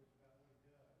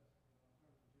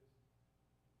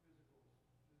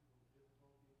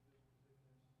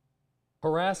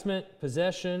 Harassment,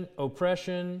 possession,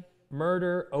 oppression,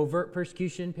 murder, overt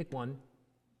persecution. Pick one.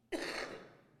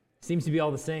 Seems to be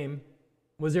all the same.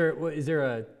 Is there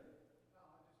a?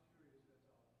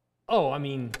 Oh, I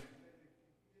mean.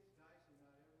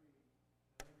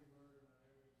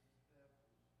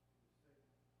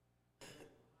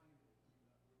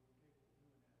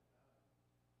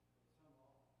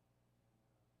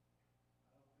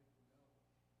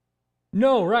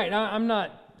 No, right. I'm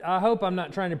not. I hope I'm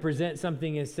not trying to present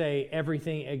something as say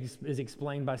everything is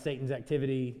explained by Satan's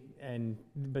activity,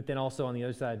 but then also on the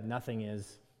other side nothing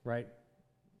is, right?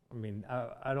 I mean,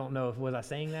 I don't know if was I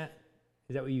saying that?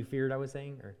 Is that what you feared I was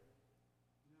saying, or?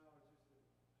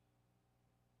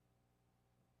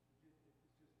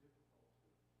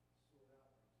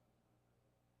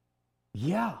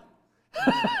 Yeah.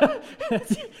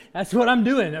 That's what I'm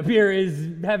doing up here, is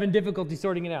having difficulty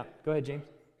sorting it out. Go ahead, James.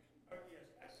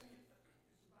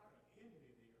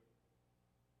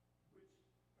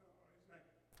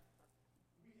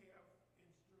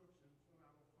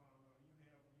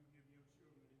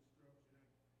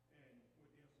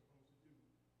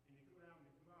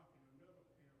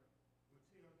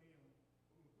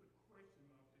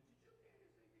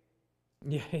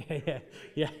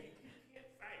 Yeah.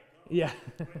 Yeah.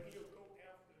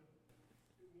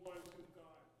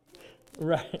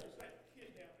 Right.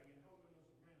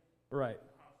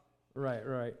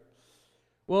 Right.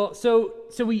 Well, so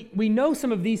we know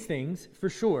some of these things for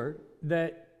sure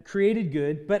that created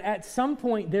good, but at some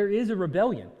point there is a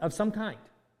rebellion of some kind.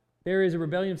 There is a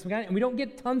rebellion of some kind, and we don't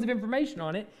get tons of information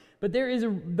on it, but there is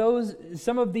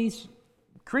some of these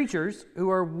creatures who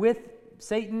are with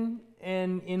Satan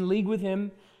and in league with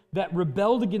him that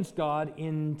rebelled against God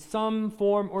in some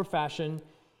form or fashion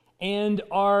and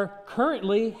are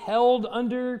currently held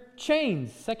under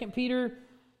chains. 2 Peter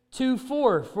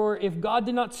 2:4, for if God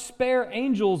did not spare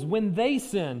angels when they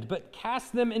sinned, but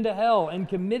cast them into hell and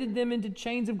committed them into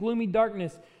chains of gloomy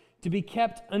darkness to be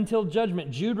kept until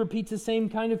judgment. Jude repeats the same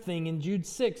kind of thing in Jude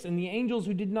 6. And the angels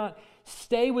who did not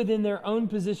stay within their own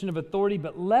position of authority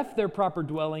but left their proper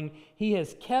dwelling, he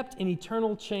has kept in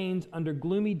eternal chains under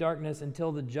gloomy darkness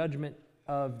until the judgment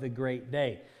of the great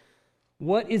day.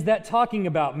 What is that talking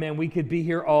about? Man, we could be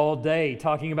here all day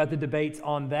talking about the debates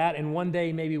on that, and one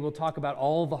day maybe we'll talk about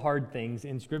all the hard things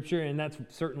in Scripture, and that's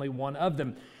certainly one of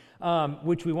them,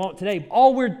 which we won't today.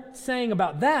 All we're saying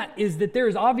about that is that there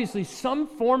is obviously some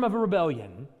form of a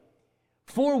rebellion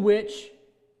for which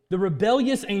the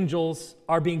rebellious angels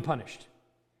are being punished.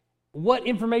 What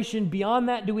information beyond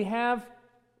that do we have?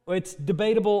 It's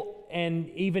debatable, and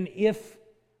even if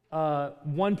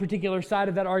one particular side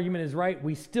of that argument is right,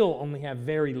 we still only have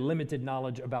very limited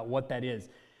knowledge about what that is.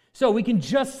 So we can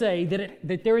just say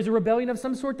that there is a rebellion of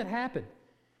some sort that happened,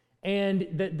 and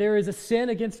that there is a sin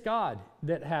against God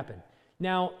that happened.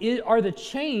 Now, are the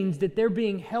chains that they're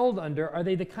being held under, are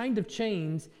they the kind of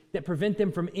chains that prevent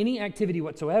them from any activity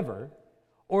whatsoever?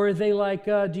 Or are they like,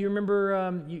 do you remember,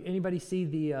 anybody see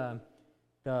the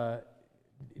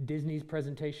Disney's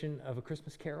presentation of A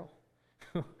Christmas Carol?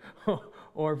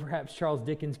 Or perhaps Charles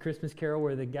Dickens' Christmas Carol,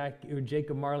 where the guy,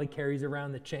 Jacob Marley, carries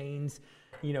around the chains,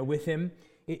 with him.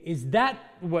 Is that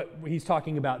what he's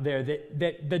talking about there?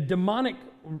 That the demonic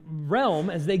realm,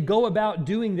 as they go about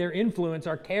doing their influence,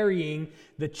 are carrying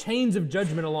the chains of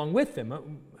judgment along with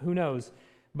them? Who knows?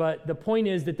 But the point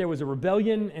is that there was a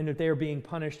rebellion and that they are being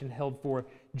punished and held for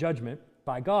judgment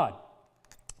by God.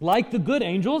 Like the good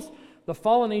angels, the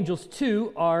fallen angels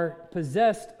too are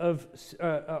possessed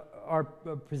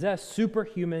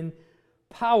superhuman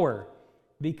power,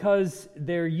 because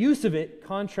their use of it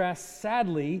contrasts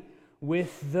sadly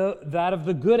with that of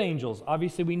the good angels.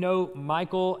 Obviously, we know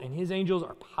Michael and his angels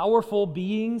are powerful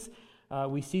beings.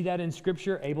 We see that in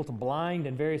Scripture, able to blind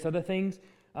and various other things.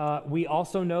 We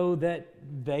also know that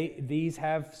these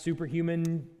have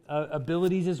superhuman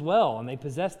abilities as well, and they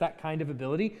possess that kind of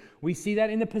ability. We see that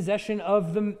in the possession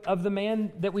of the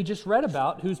man that we just read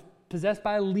about, who's possessed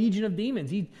by a legion of demons.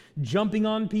 He's jumping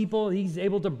on people. He's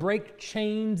able to break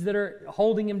chains that are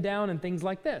holding him down and things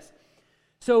like this.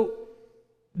 So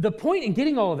the point in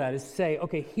getting all of that is to say,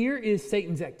 okay, here is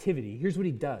Satan's activity. Here's what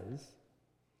he does.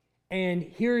 And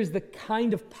here is the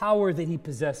kind of power that he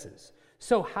possesses.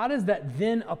 So how does that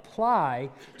then apply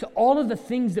to all of the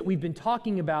things that we've been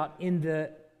talking about in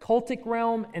the cultic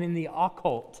realm and in the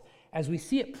occult as we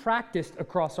see it practiced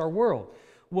across our world?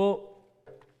 Well,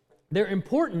 they're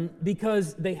important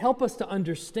because they help us to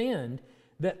understand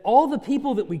that all the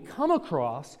people that we come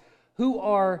across who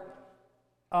are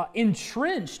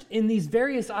entrenched in these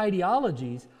various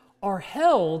ideologies are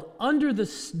held under the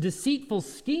deceitful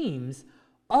schemes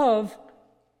of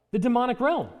the demonic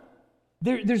realm.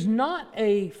 There's not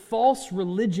a false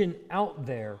religion out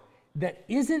there that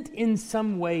isn't in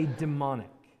some way demonic.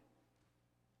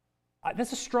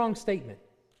 That's a strong statement.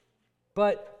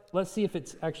 But let's see if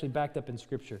it's actually backed up in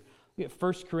Scripture. We have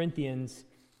 1 Corinthians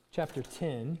chapter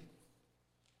 10.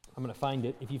 I'm going to find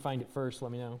it. If you find it first,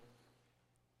 let me know.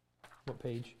 What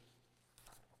page?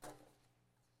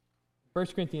 1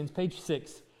 Corinthians, page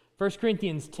 6. 1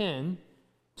 Corinthians 10,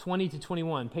 20 to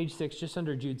 21. Page 6, just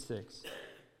under Jude 6.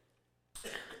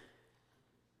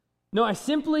 No, I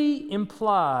simply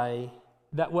imply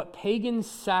that what pagans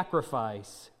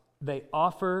sacrifice, they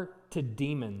offer to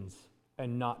demons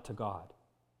and not to God.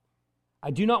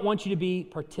 I do not want you to be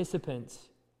participants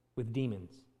with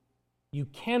demons. You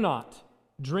cannot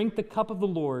drink the cup of the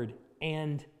Lord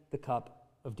and the cup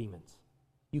of demons.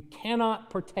 You cannot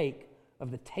partake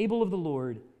of the table of the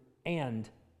Lord and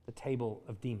the table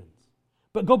of demons.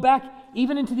 But go back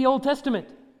even into the Old Testament.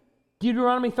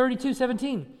 Deuteronomy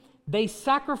 32:17. They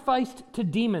sacrificed to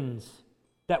demons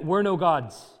that were no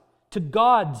gods, to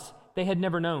gods they had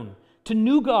never known, to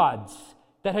new gods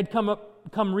that had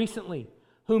come recently,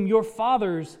 whom your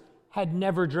fathers had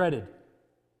never dreaded.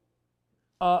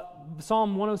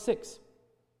 Psalm 106.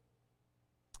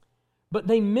 But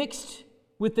they mixed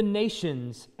with the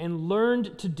nations and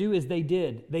learned to do as they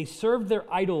did. They served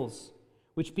their idols,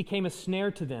 which became a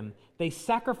snare to them. They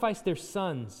sacrificed their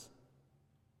sons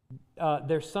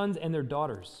and their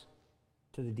daughters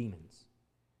to the demons.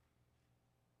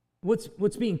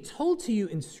 What's being told to you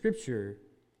in Scripture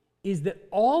is that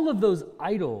all of those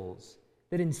idols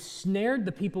that ensnared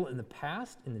the people in the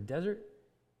past, in the desert,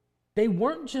 they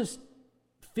weren't just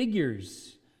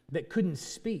figures that couldn't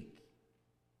speak.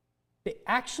 They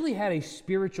actually had a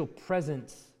spiritual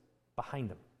presence behind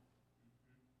them.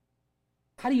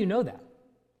 How do you know that?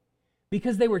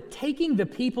 Because they were taking the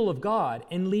people of God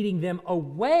and leading them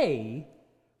away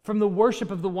from the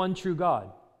worship of the one true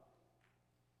God.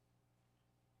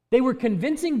 They were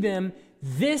convincing them,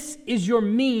 this is your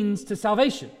means to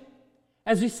salvation.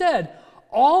 As we said,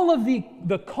 all of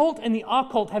the cult and the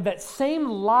occult have that same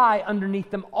lie underneath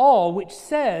them all, which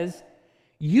says,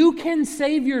 you can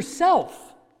save yourself.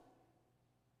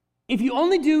 If you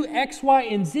only do X, Y,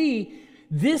 and Z,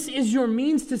 this is your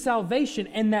means to salvation.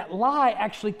 And that lie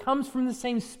actually comes from the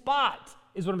same spot,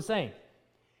 is what I'm saying.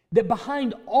 That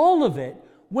behind all of it,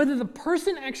 whether the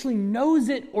person actually knows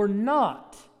it or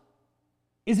not,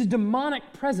 is a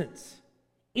demonic presence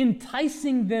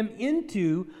enticing them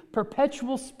into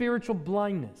perpetual spiritual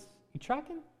blindness. You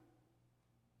tracking?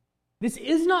 This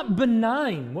is not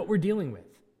benign, what we're dealing with.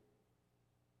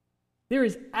 There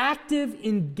is active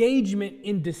engagement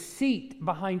in deceit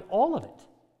behind all of it.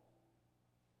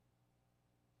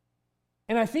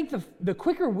 And I think the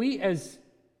quicker we as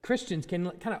Christians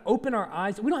can kind of open our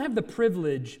eyes, we don't have the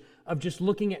privilege of just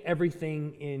looking at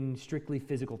everything in strictly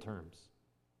physical terms.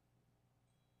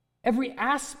 Every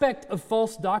aspect of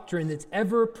false doctrine that's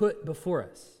ever put before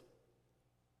us,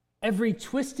 every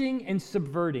twisting and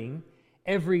subverting,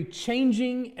 every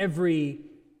changing, every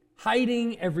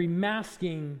hiding, every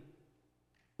masking,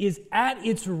 is at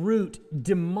its root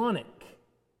demonic.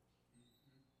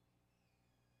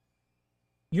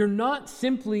 You're not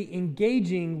simply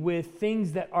engaging with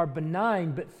things that are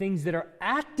benign, but things that are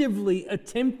actively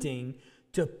attempting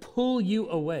to pull you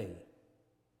away.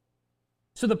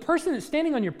 So the person that's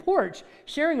standing on your porch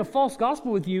sharing a false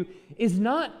gospel with you is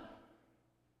not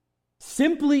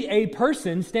simply a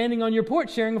person standing on your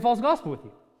porch sharing a false gospel with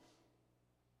you.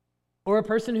 Or a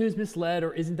person who's misled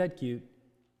or isn't that cute.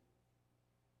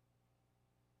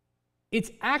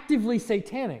 It's actively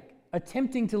satanic,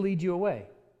 attempting to lead you away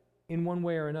in one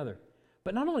way or another.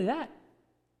 But not only that,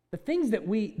 the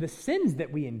sins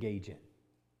that we engage in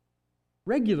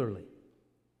regularly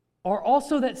are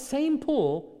also that same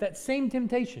pull, that same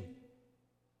temptation.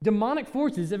 Demonic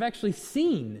forces have actually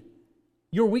seen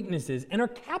your weaknesses and are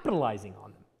capitalizing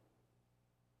on them.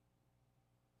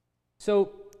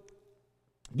 So,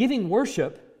 giving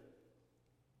worship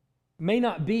may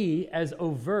not be as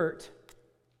overt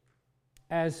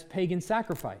as pagan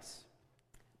sacrifice.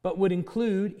 but would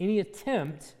include any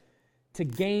attempt to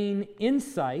gain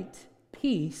insight,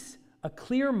 peace, a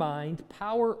clear mind,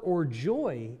 power, or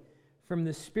joy from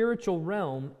the spiritual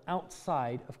realm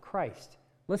outside of Christ.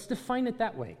 Let's define it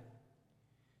that way.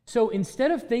 So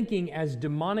instead of thinking as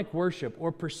demonic worship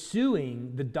or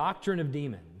pursuing the doctrine of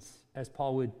demons, as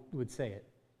Paul would say it,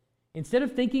 instead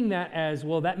of thinking that as,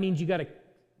 well, that means you got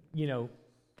to,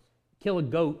 kill a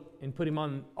goat and put him on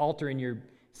an altar in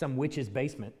some witch's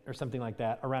basement or something like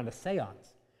that around a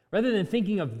seance, rather than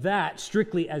thinking of that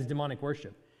strictly as demonic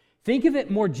worship, think of it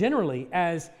more generally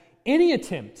as any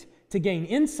attempt to gain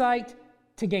insight,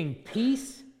 to gain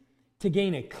peace, to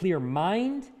gain a clear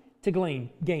mind, to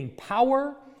gain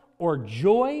power or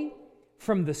joy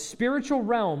from the spiritual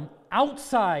realm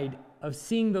outside of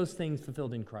seeing those things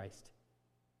fulfilled in Christ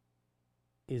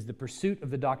is the pursuit of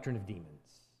the doctrine of demons.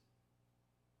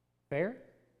 Fair?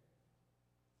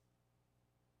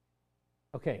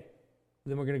 Okay,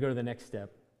 then we're going to go to the next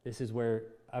step. This is where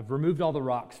I've removed all the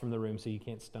rocks from the room so you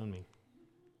can't stone me.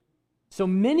 So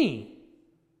many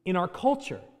in our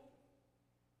culture,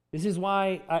 this is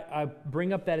why I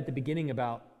bring up that at the beginning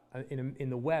about in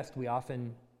the West, we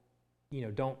often,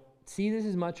 don't see this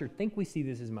as much or think we see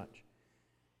this as much.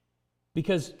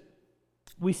 Because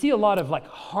we see a lot of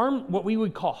what we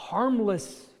would call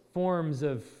harmless forms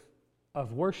of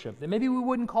worship that maybe we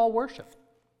wouldn't call worship.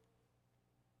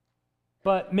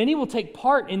 But many will take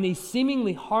part in these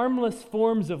seemingly harmless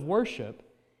forms of worship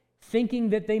thinking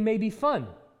that they may be fun.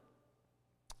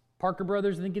 Parker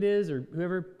Brothers, I think it is, or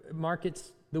whoever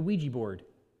markets the Ouija board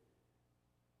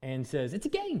and says, it's a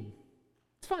game.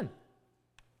 It's fun.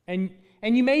 And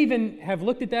you may even have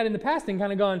looked at that in the past and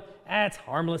kind of gone, it's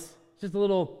harmless. It's just a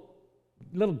little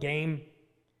game.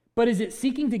 But is it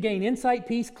seeking to gain insight,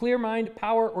 peace, clear mind,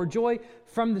 power, or joy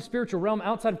from the spiritual realm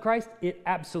outside of Christ? It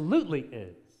absolutely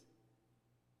is.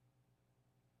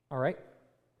 All right?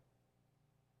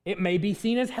 It may be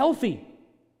seen as healthy.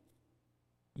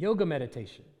 Yoga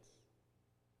meditations.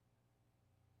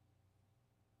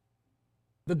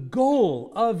 The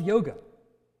goal of yoga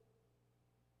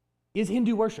is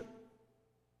Hindu worship.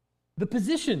 The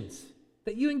positions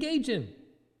that you engage in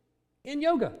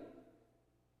yoga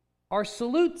are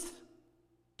salutes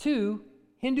to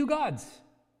Hindu gods.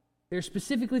 They're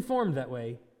specifically formed that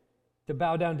way to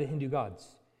bow down to Hindu gods.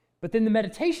 But then the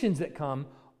meditations that come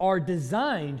are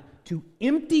designed to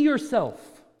empty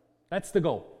yourself. That's the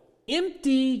goal.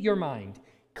 Empty your mind.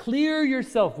 Clear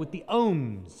yourself with the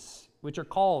Oms, which are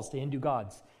calls to Hindu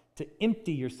gods, to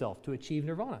empty yourself to achieve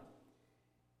nirvana.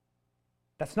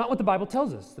 That's not what the Bible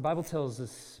tells us. The Bible tells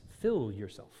us, fill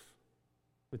yourself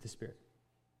with the Spirit.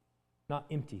 Not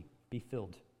empty, be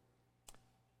filled.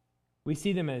 We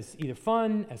see them as either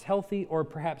fun, as healthy, or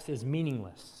perhaps as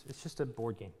meaningless. It's just a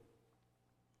board game.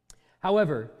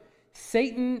 However,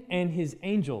 Satan and his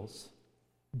angels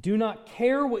do not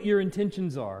care what your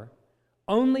intentions are,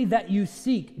 only that you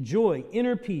seek joy,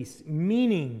 inner peace,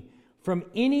 meaning from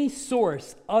any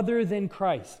source other than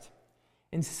Christ.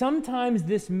 And sometimes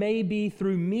this may be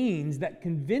through means that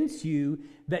convince you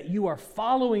that you are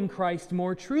following Christ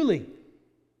more truly.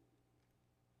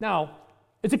 Now,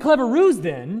 it's a clever ruse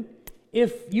then,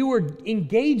 if you were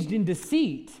engaged in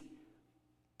deceit,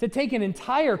 to take an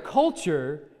entire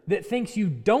culture that thinks you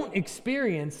don't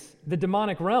experience the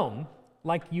demonic realm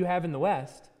like you have in the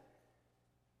West,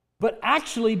 but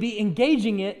actually be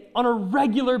engaging it on a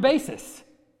regular basis.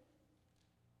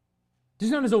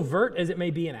 Just not as overt as it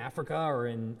may be in Africa or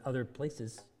in other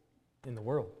places in the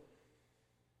world.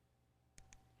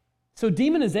 So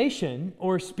demonization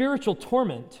or spiritual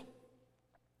torment.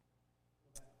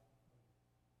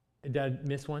 Did I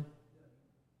miss one?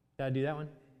 Did I do that one?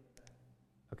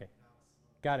 Okay.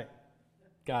 Got it.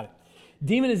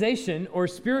 Demonization or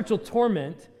spiritual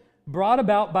torment brought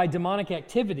about by demonic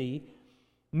activity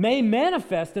may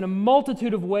manifest in a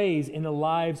multitude of ways in the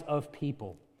lives of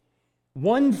people.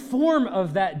 One form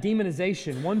of that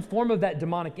demonization, one form of that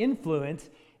demonic influence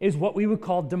is what we would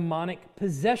call demonic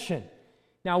possession.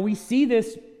 Now, we see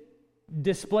this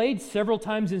displayed several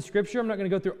times in Scripture. I'm not going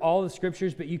to go through all the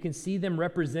Scriptures, but you can see them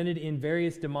represented in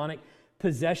various demonic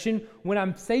possession. When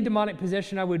I say demonic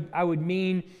possession, I would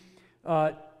mean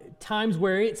times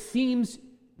where it seems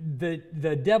the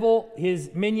devil,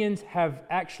 his minions, have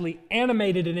actually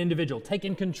animated an individual,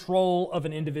 taken control of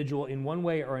an individual in one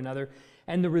way or another.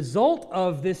 And the result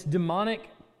of this demonic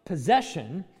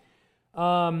possession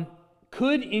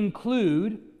could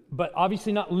include, but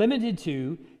obviously not limited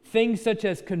to, things such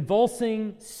as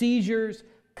convulsing, seizures,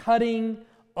 cutting,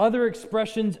 other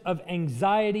expressions of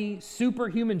anxiety,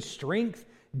 superhuman strength,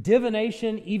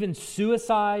 divination, even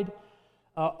suicide,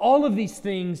 All of these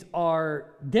things are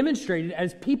demonstrated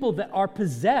as people that are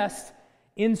possessed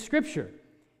in Scripture.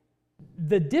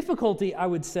 The difficulty, I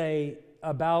would say,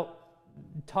 about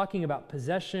talking about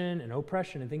possession and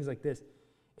oppression and things like this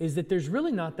is that there's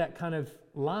really not that kind of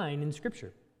line in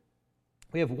Scripture.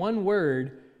 We have one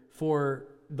word for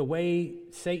the way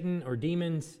Satan or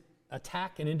demons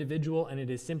attack an individual, and it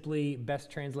is simply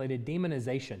best translated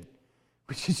demonization,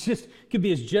 which is just could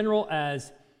be as general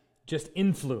as just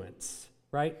influence,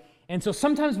 right? And so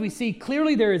sometimes we see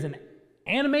clearly there is an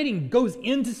animating, goes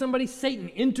into somebody. Satan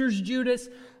enters Judas,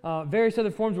 various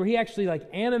other forms where he actually like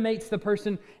animates the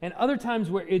person, and other times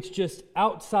where it's just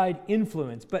outside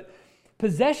influence. But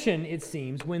possession, it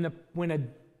seems, when a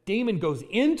demon goes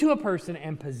into a person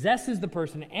and possesses the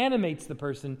person, animates the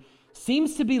person,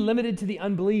 seems to be limited to the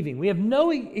unbelieving. We have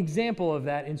no example of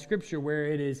that in Scripture where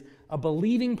it is a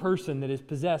believing person that is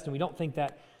possessed, and we don't think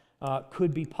that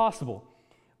could be possible.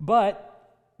 But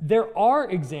there are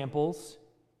examples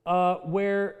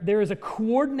where there is a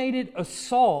coordinated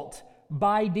assault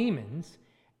by demons,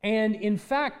 and in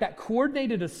fact, that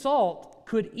coordinated assault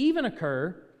could even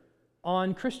occur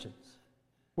on Christians,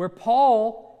 where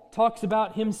Paul talks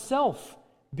about himself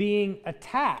being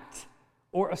attacked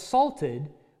or assaulted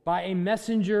by a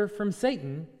messenger from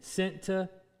Satan sent to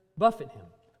buffet him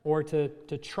or to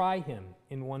try him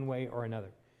in one way or another.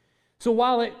 So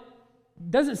while it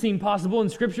doesn't seem possible in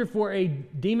Scripture for a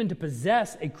demon to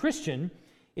possess a Christian,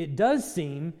 it does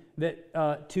seem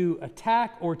that to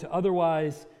attack or to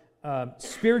otherwise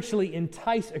spiritually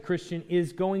entice a Christian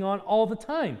is going on all the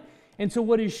time. And so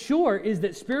what is sure is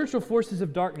that spiritual forces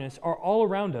of darkness are all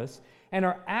around us and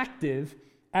are active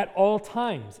at all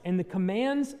times. And the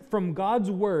commands from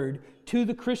God's word to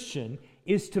the Christian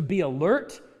is to be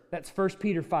alert. That's 1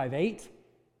 Peter 5:8.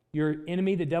 Your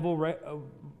enemy, the devil,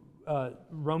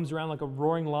 roams around like a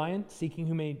roaring lion, seeking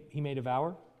whom he may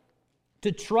devour.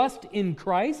 To trust in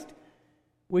Christ,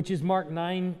 which is Mark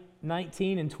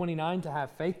 9:19 and 29, to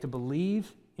have faith, to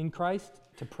believe in Christ,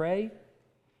 to pray.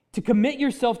 To commit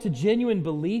yourself to genuine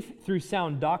belief through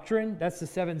sound doctrine. That's the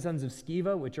 7 sons of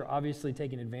Sceva, which are obviously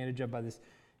taken advantage of by this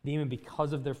demon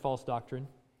because of their false doctrine.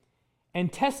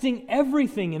 And testing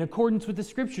everything in accordance with the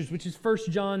Scriptures, which is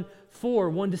 1 John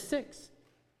 4:1-6.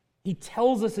 He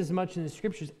tells us as much in the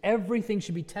Scriptures. Everything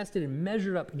should be tested and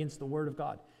measured up against the Word of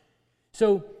God.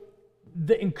 So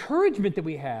the encouragement that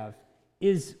we have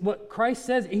is what Christ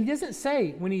says. He doesn't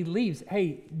say when he leaves,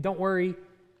 hey, don't worry,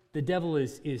 the devil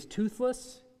is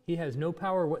toothless. He has no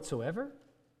power whatsoever.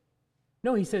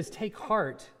 No, he says, take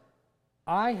heart.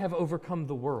 I have overcome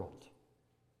the world.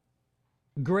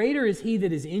 Greater is he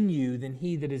that is in you than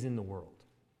he that is in the world.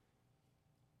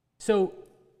 So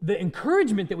the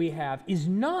encouragement that we have is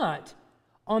not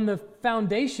on the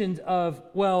foundations of,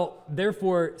 well,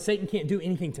 therefore Satan can't do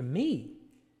anything to me.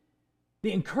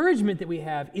 The encouragement that we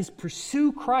have is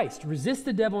pursue Christ, resist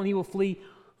the devil and he will flee.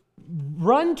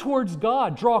 Run towards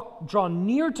God, draw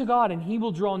near to God, and he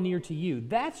will draw near to you.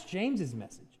 That's James's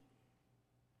message.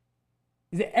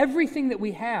 Is that everything that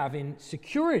we have in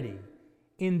security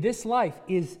in this life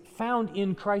is found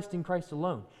in Christ and Christ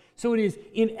alone. So it is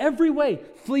in every way,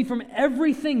 flee from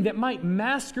everything that might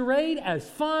masquerade as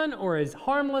fun or as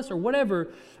harmless or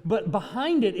whatever, but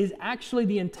behind it is actually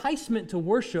the enticement to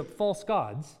worship false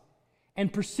gods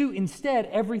and pursue instead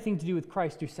everything to do with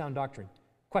Christ through sound doctrine.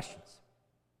 Questions?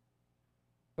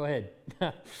 Go ahead.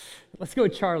 Let's go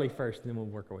with Charlie first, and then we'll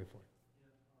work our way forward.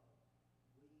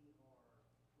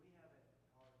 We have at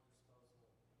our disposal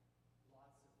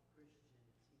lots of Christian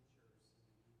teachers who do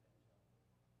that job.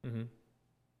 Mm-hmm.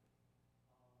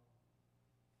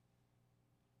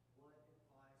 What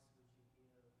advice would you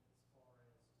give as far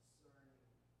as discerning?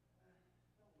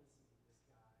 Don't listen to this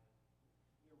guy.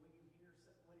 You know, when you hear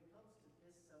when it comes to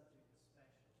this subject,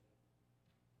 especially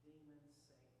demons,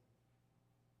 Satan.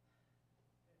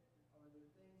 Are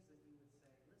there things that you would say,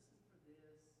 listen for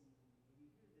this, and when you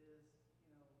hear this,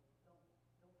 you know, don't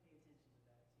pay attention to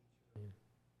that, teacher?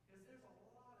 Because there's a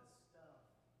lot of stuff.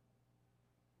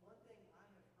 One thing I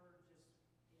have heard just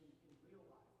in real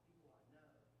life, people I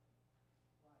know,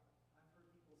 like I've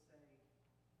heard people say,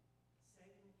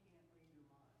 Satan can't read your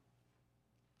mind.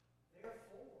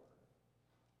 Therefore,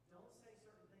 don't say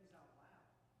certain things out loud,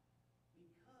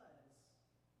 because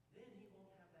then he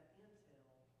won't have that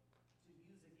intel to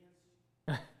use against you.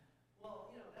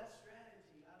 Well, you know, that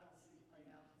strategy I don't see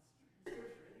playing out in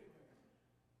Scripture anywhere.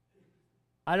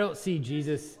 I don't see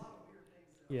Jesus. There's a lot of weird things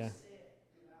that Yeah. are said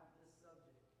throughout this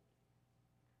subject.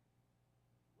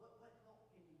 What help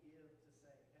can you give to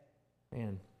say, hey,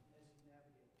 Man. as you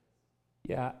navigate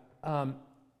this? Yeah.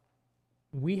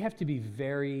 We have to be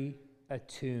very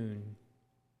attuned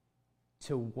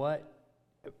to what,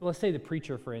 let's say the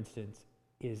preacher, for instance,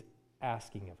 is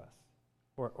asking of us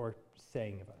or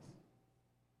saying of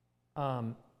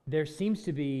us. There seems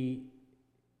to be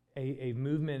a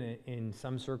movement in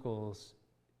some circles,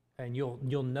 and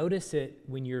you'll notice it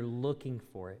when you're looking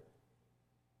for it,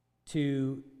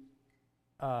 to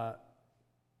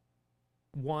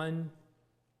one,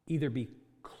 either be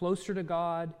closer to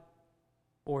God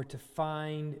or to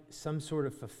find some sort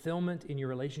of fulfillment in your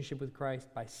relationship with Christ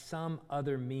by some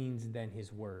other means than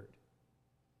His Word.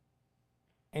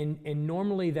 And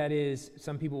normally that is,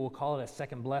 some people will call it a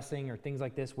second blessing or things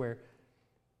like this, where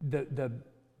the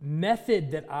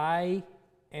method that I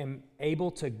am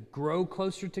able to grow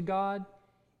closer to God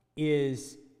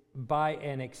is by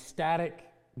an ecstatic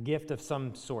gift of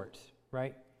some sort,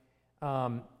 right?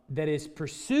 That is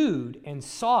pursued and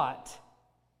sought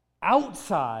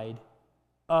outside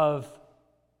of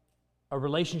a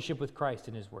relationship with Christ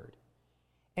and His Word.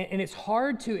 And it's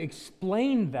hard to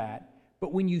explain that,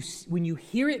 but when you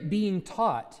hear it being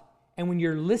taught and when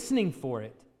you're listening for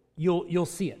it, you'll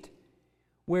see it.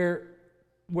 Where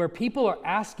people are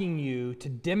asking you to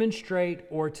demonstrate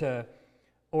or to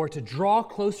draw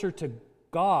closer to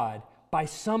God by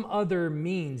some other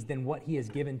means than what He has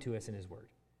given to us in His Word.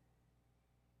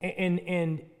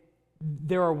 And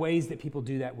there are ways that people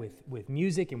do that with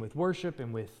music and with worship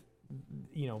and with,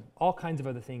 all kinds of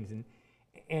other things.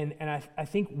 And I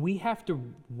think we have to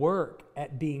work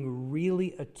at being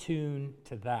really attuned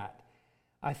to that.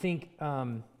 I think,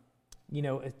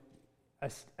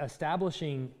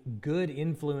 establishing good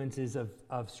influences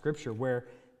of Scripture, where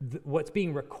what's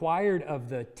being required of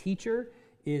the teacher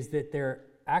is that they're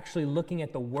actually looking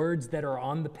at the words that are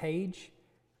on the page,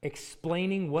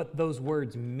 explaining what those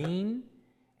words mean,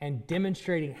 and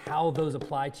demonstrating how those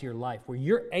apply to your life, where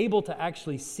you're able to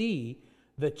actually see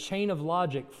the chain of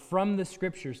logic from the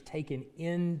Scriptures taken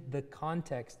in the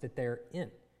context that they're in,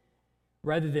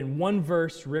 rather than one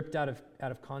verse ripped out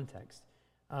of context.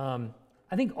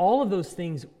 I think all of those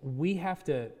things we have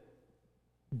to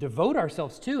devote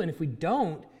ourselves to, and if we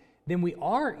don't, then we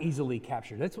are easily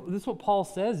captured. That's what Paul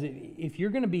says. If you're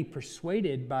going to be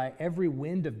persuaded by every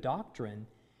wind of doctrine,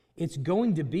 it's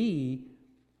going to be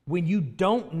when you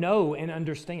don't know and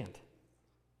understand.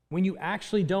 When you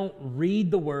actually don't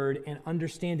read the Word and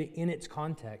understand it in its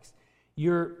context,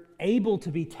 you're able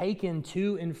to be taken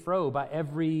to and fro by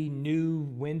every new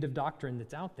wind of doctrine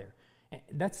that's out there.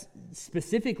 That's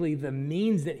specifically the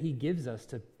means that He gives us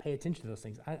to pay attention to those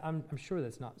things. I'm sure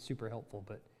that's not super helpful,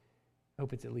 but I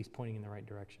hope it's at least pointing in the right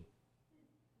direction.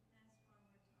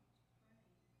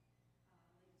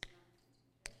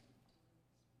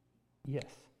 Yes.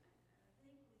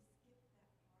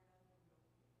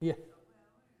 Yeah.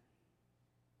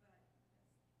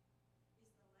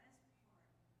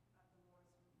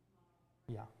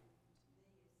 Yeah.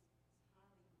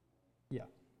 Yeah.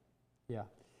 Yeah.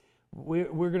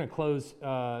 We're going to close,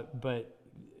 but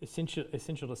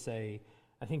essential to say,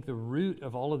 I think the root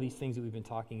of all of these things that we've been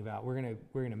talking about, we're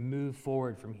going to move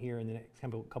forward from here in the next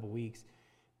couple weeks.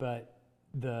 But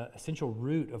the essential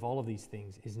root of all of these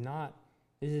things is not.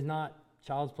 This is not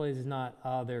child's play. This is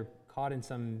not they're caught in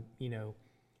some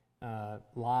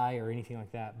lie or anything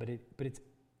like that. But it's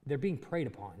they're being preyed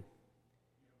upon.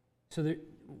 So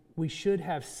we should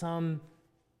have some.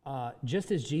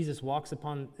 Just as Jesus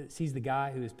sees the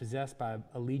guy who is possessed by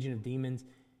a legion of demons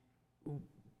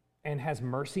and has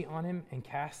mercy on him and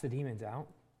casts the demons out,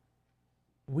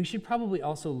 we should probably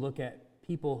also look at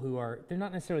people who they're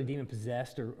not necessarily demon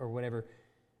possessed or whatever,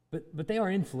 but they are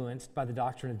influenced by the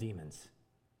doctrine of demons.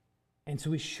 And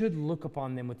so we should look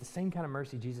upon them with the same kind of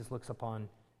mercy Jesus looks upon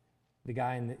the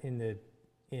guy in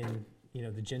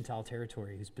the Gentile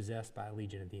territory who's possessed by a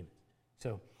legion of demons.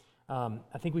 So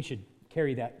I think we should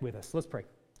carry that with us. Let's pray.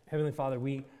 Heavenly Father,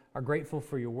 we are grateful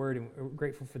for your word, and we're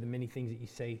grateful for the many things that you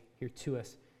say here to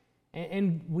us.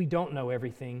 And we don't know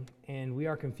everything, and we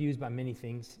are confused by many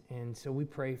things, and so we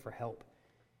pray for help.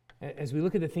 As we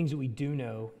look at the things that we do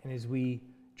know, and as we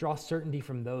draw certainty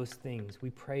from those things, we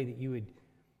pray that you would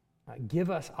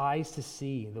give us eyes to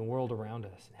see the world around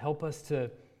us, and help us to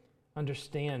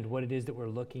understand what it is that we're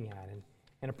looking at,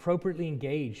 and appropriately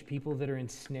engage people that are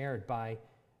ensnared by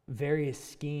various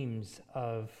schemes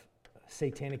of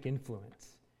satanic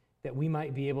influence, that we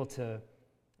might be able to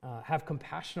have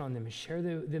compassion on them and share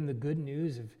them the good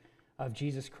news of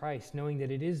Jesus Christ, knowing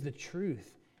that it is the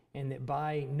truth, and that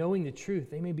by knowing the truth,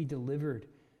 they may be delivered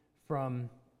from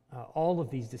all of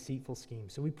these deceitful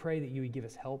schemes. So we pray that you would give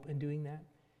us help in doing that.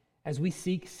 As we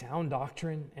seek sound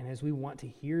doctrine, and as we want to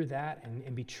hear that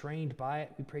and be trained by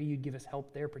it, we pray you'd give us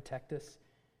help there, protect us,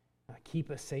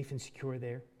 keep us safe and secure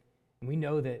there. And we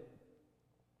know that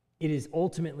It is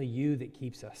ultimately you that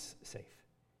keeps us safe,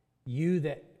 you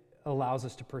that allows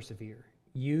us to persevere,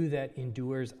 you that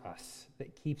endures us,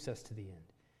 that keeps us to the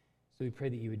end. So we pray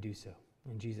that you would do so.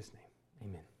 In Jesus' name,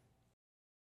 amen.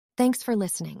 Thanks for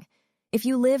listening. If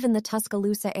you live in the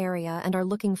Tuscaloosa area and are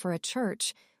looking for a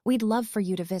church, we'd love for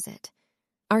you to visit.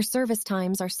 Our service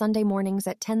times are Sunday mornings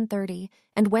at 10:30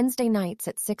 and Wednesday nights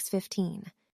at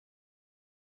 6:15.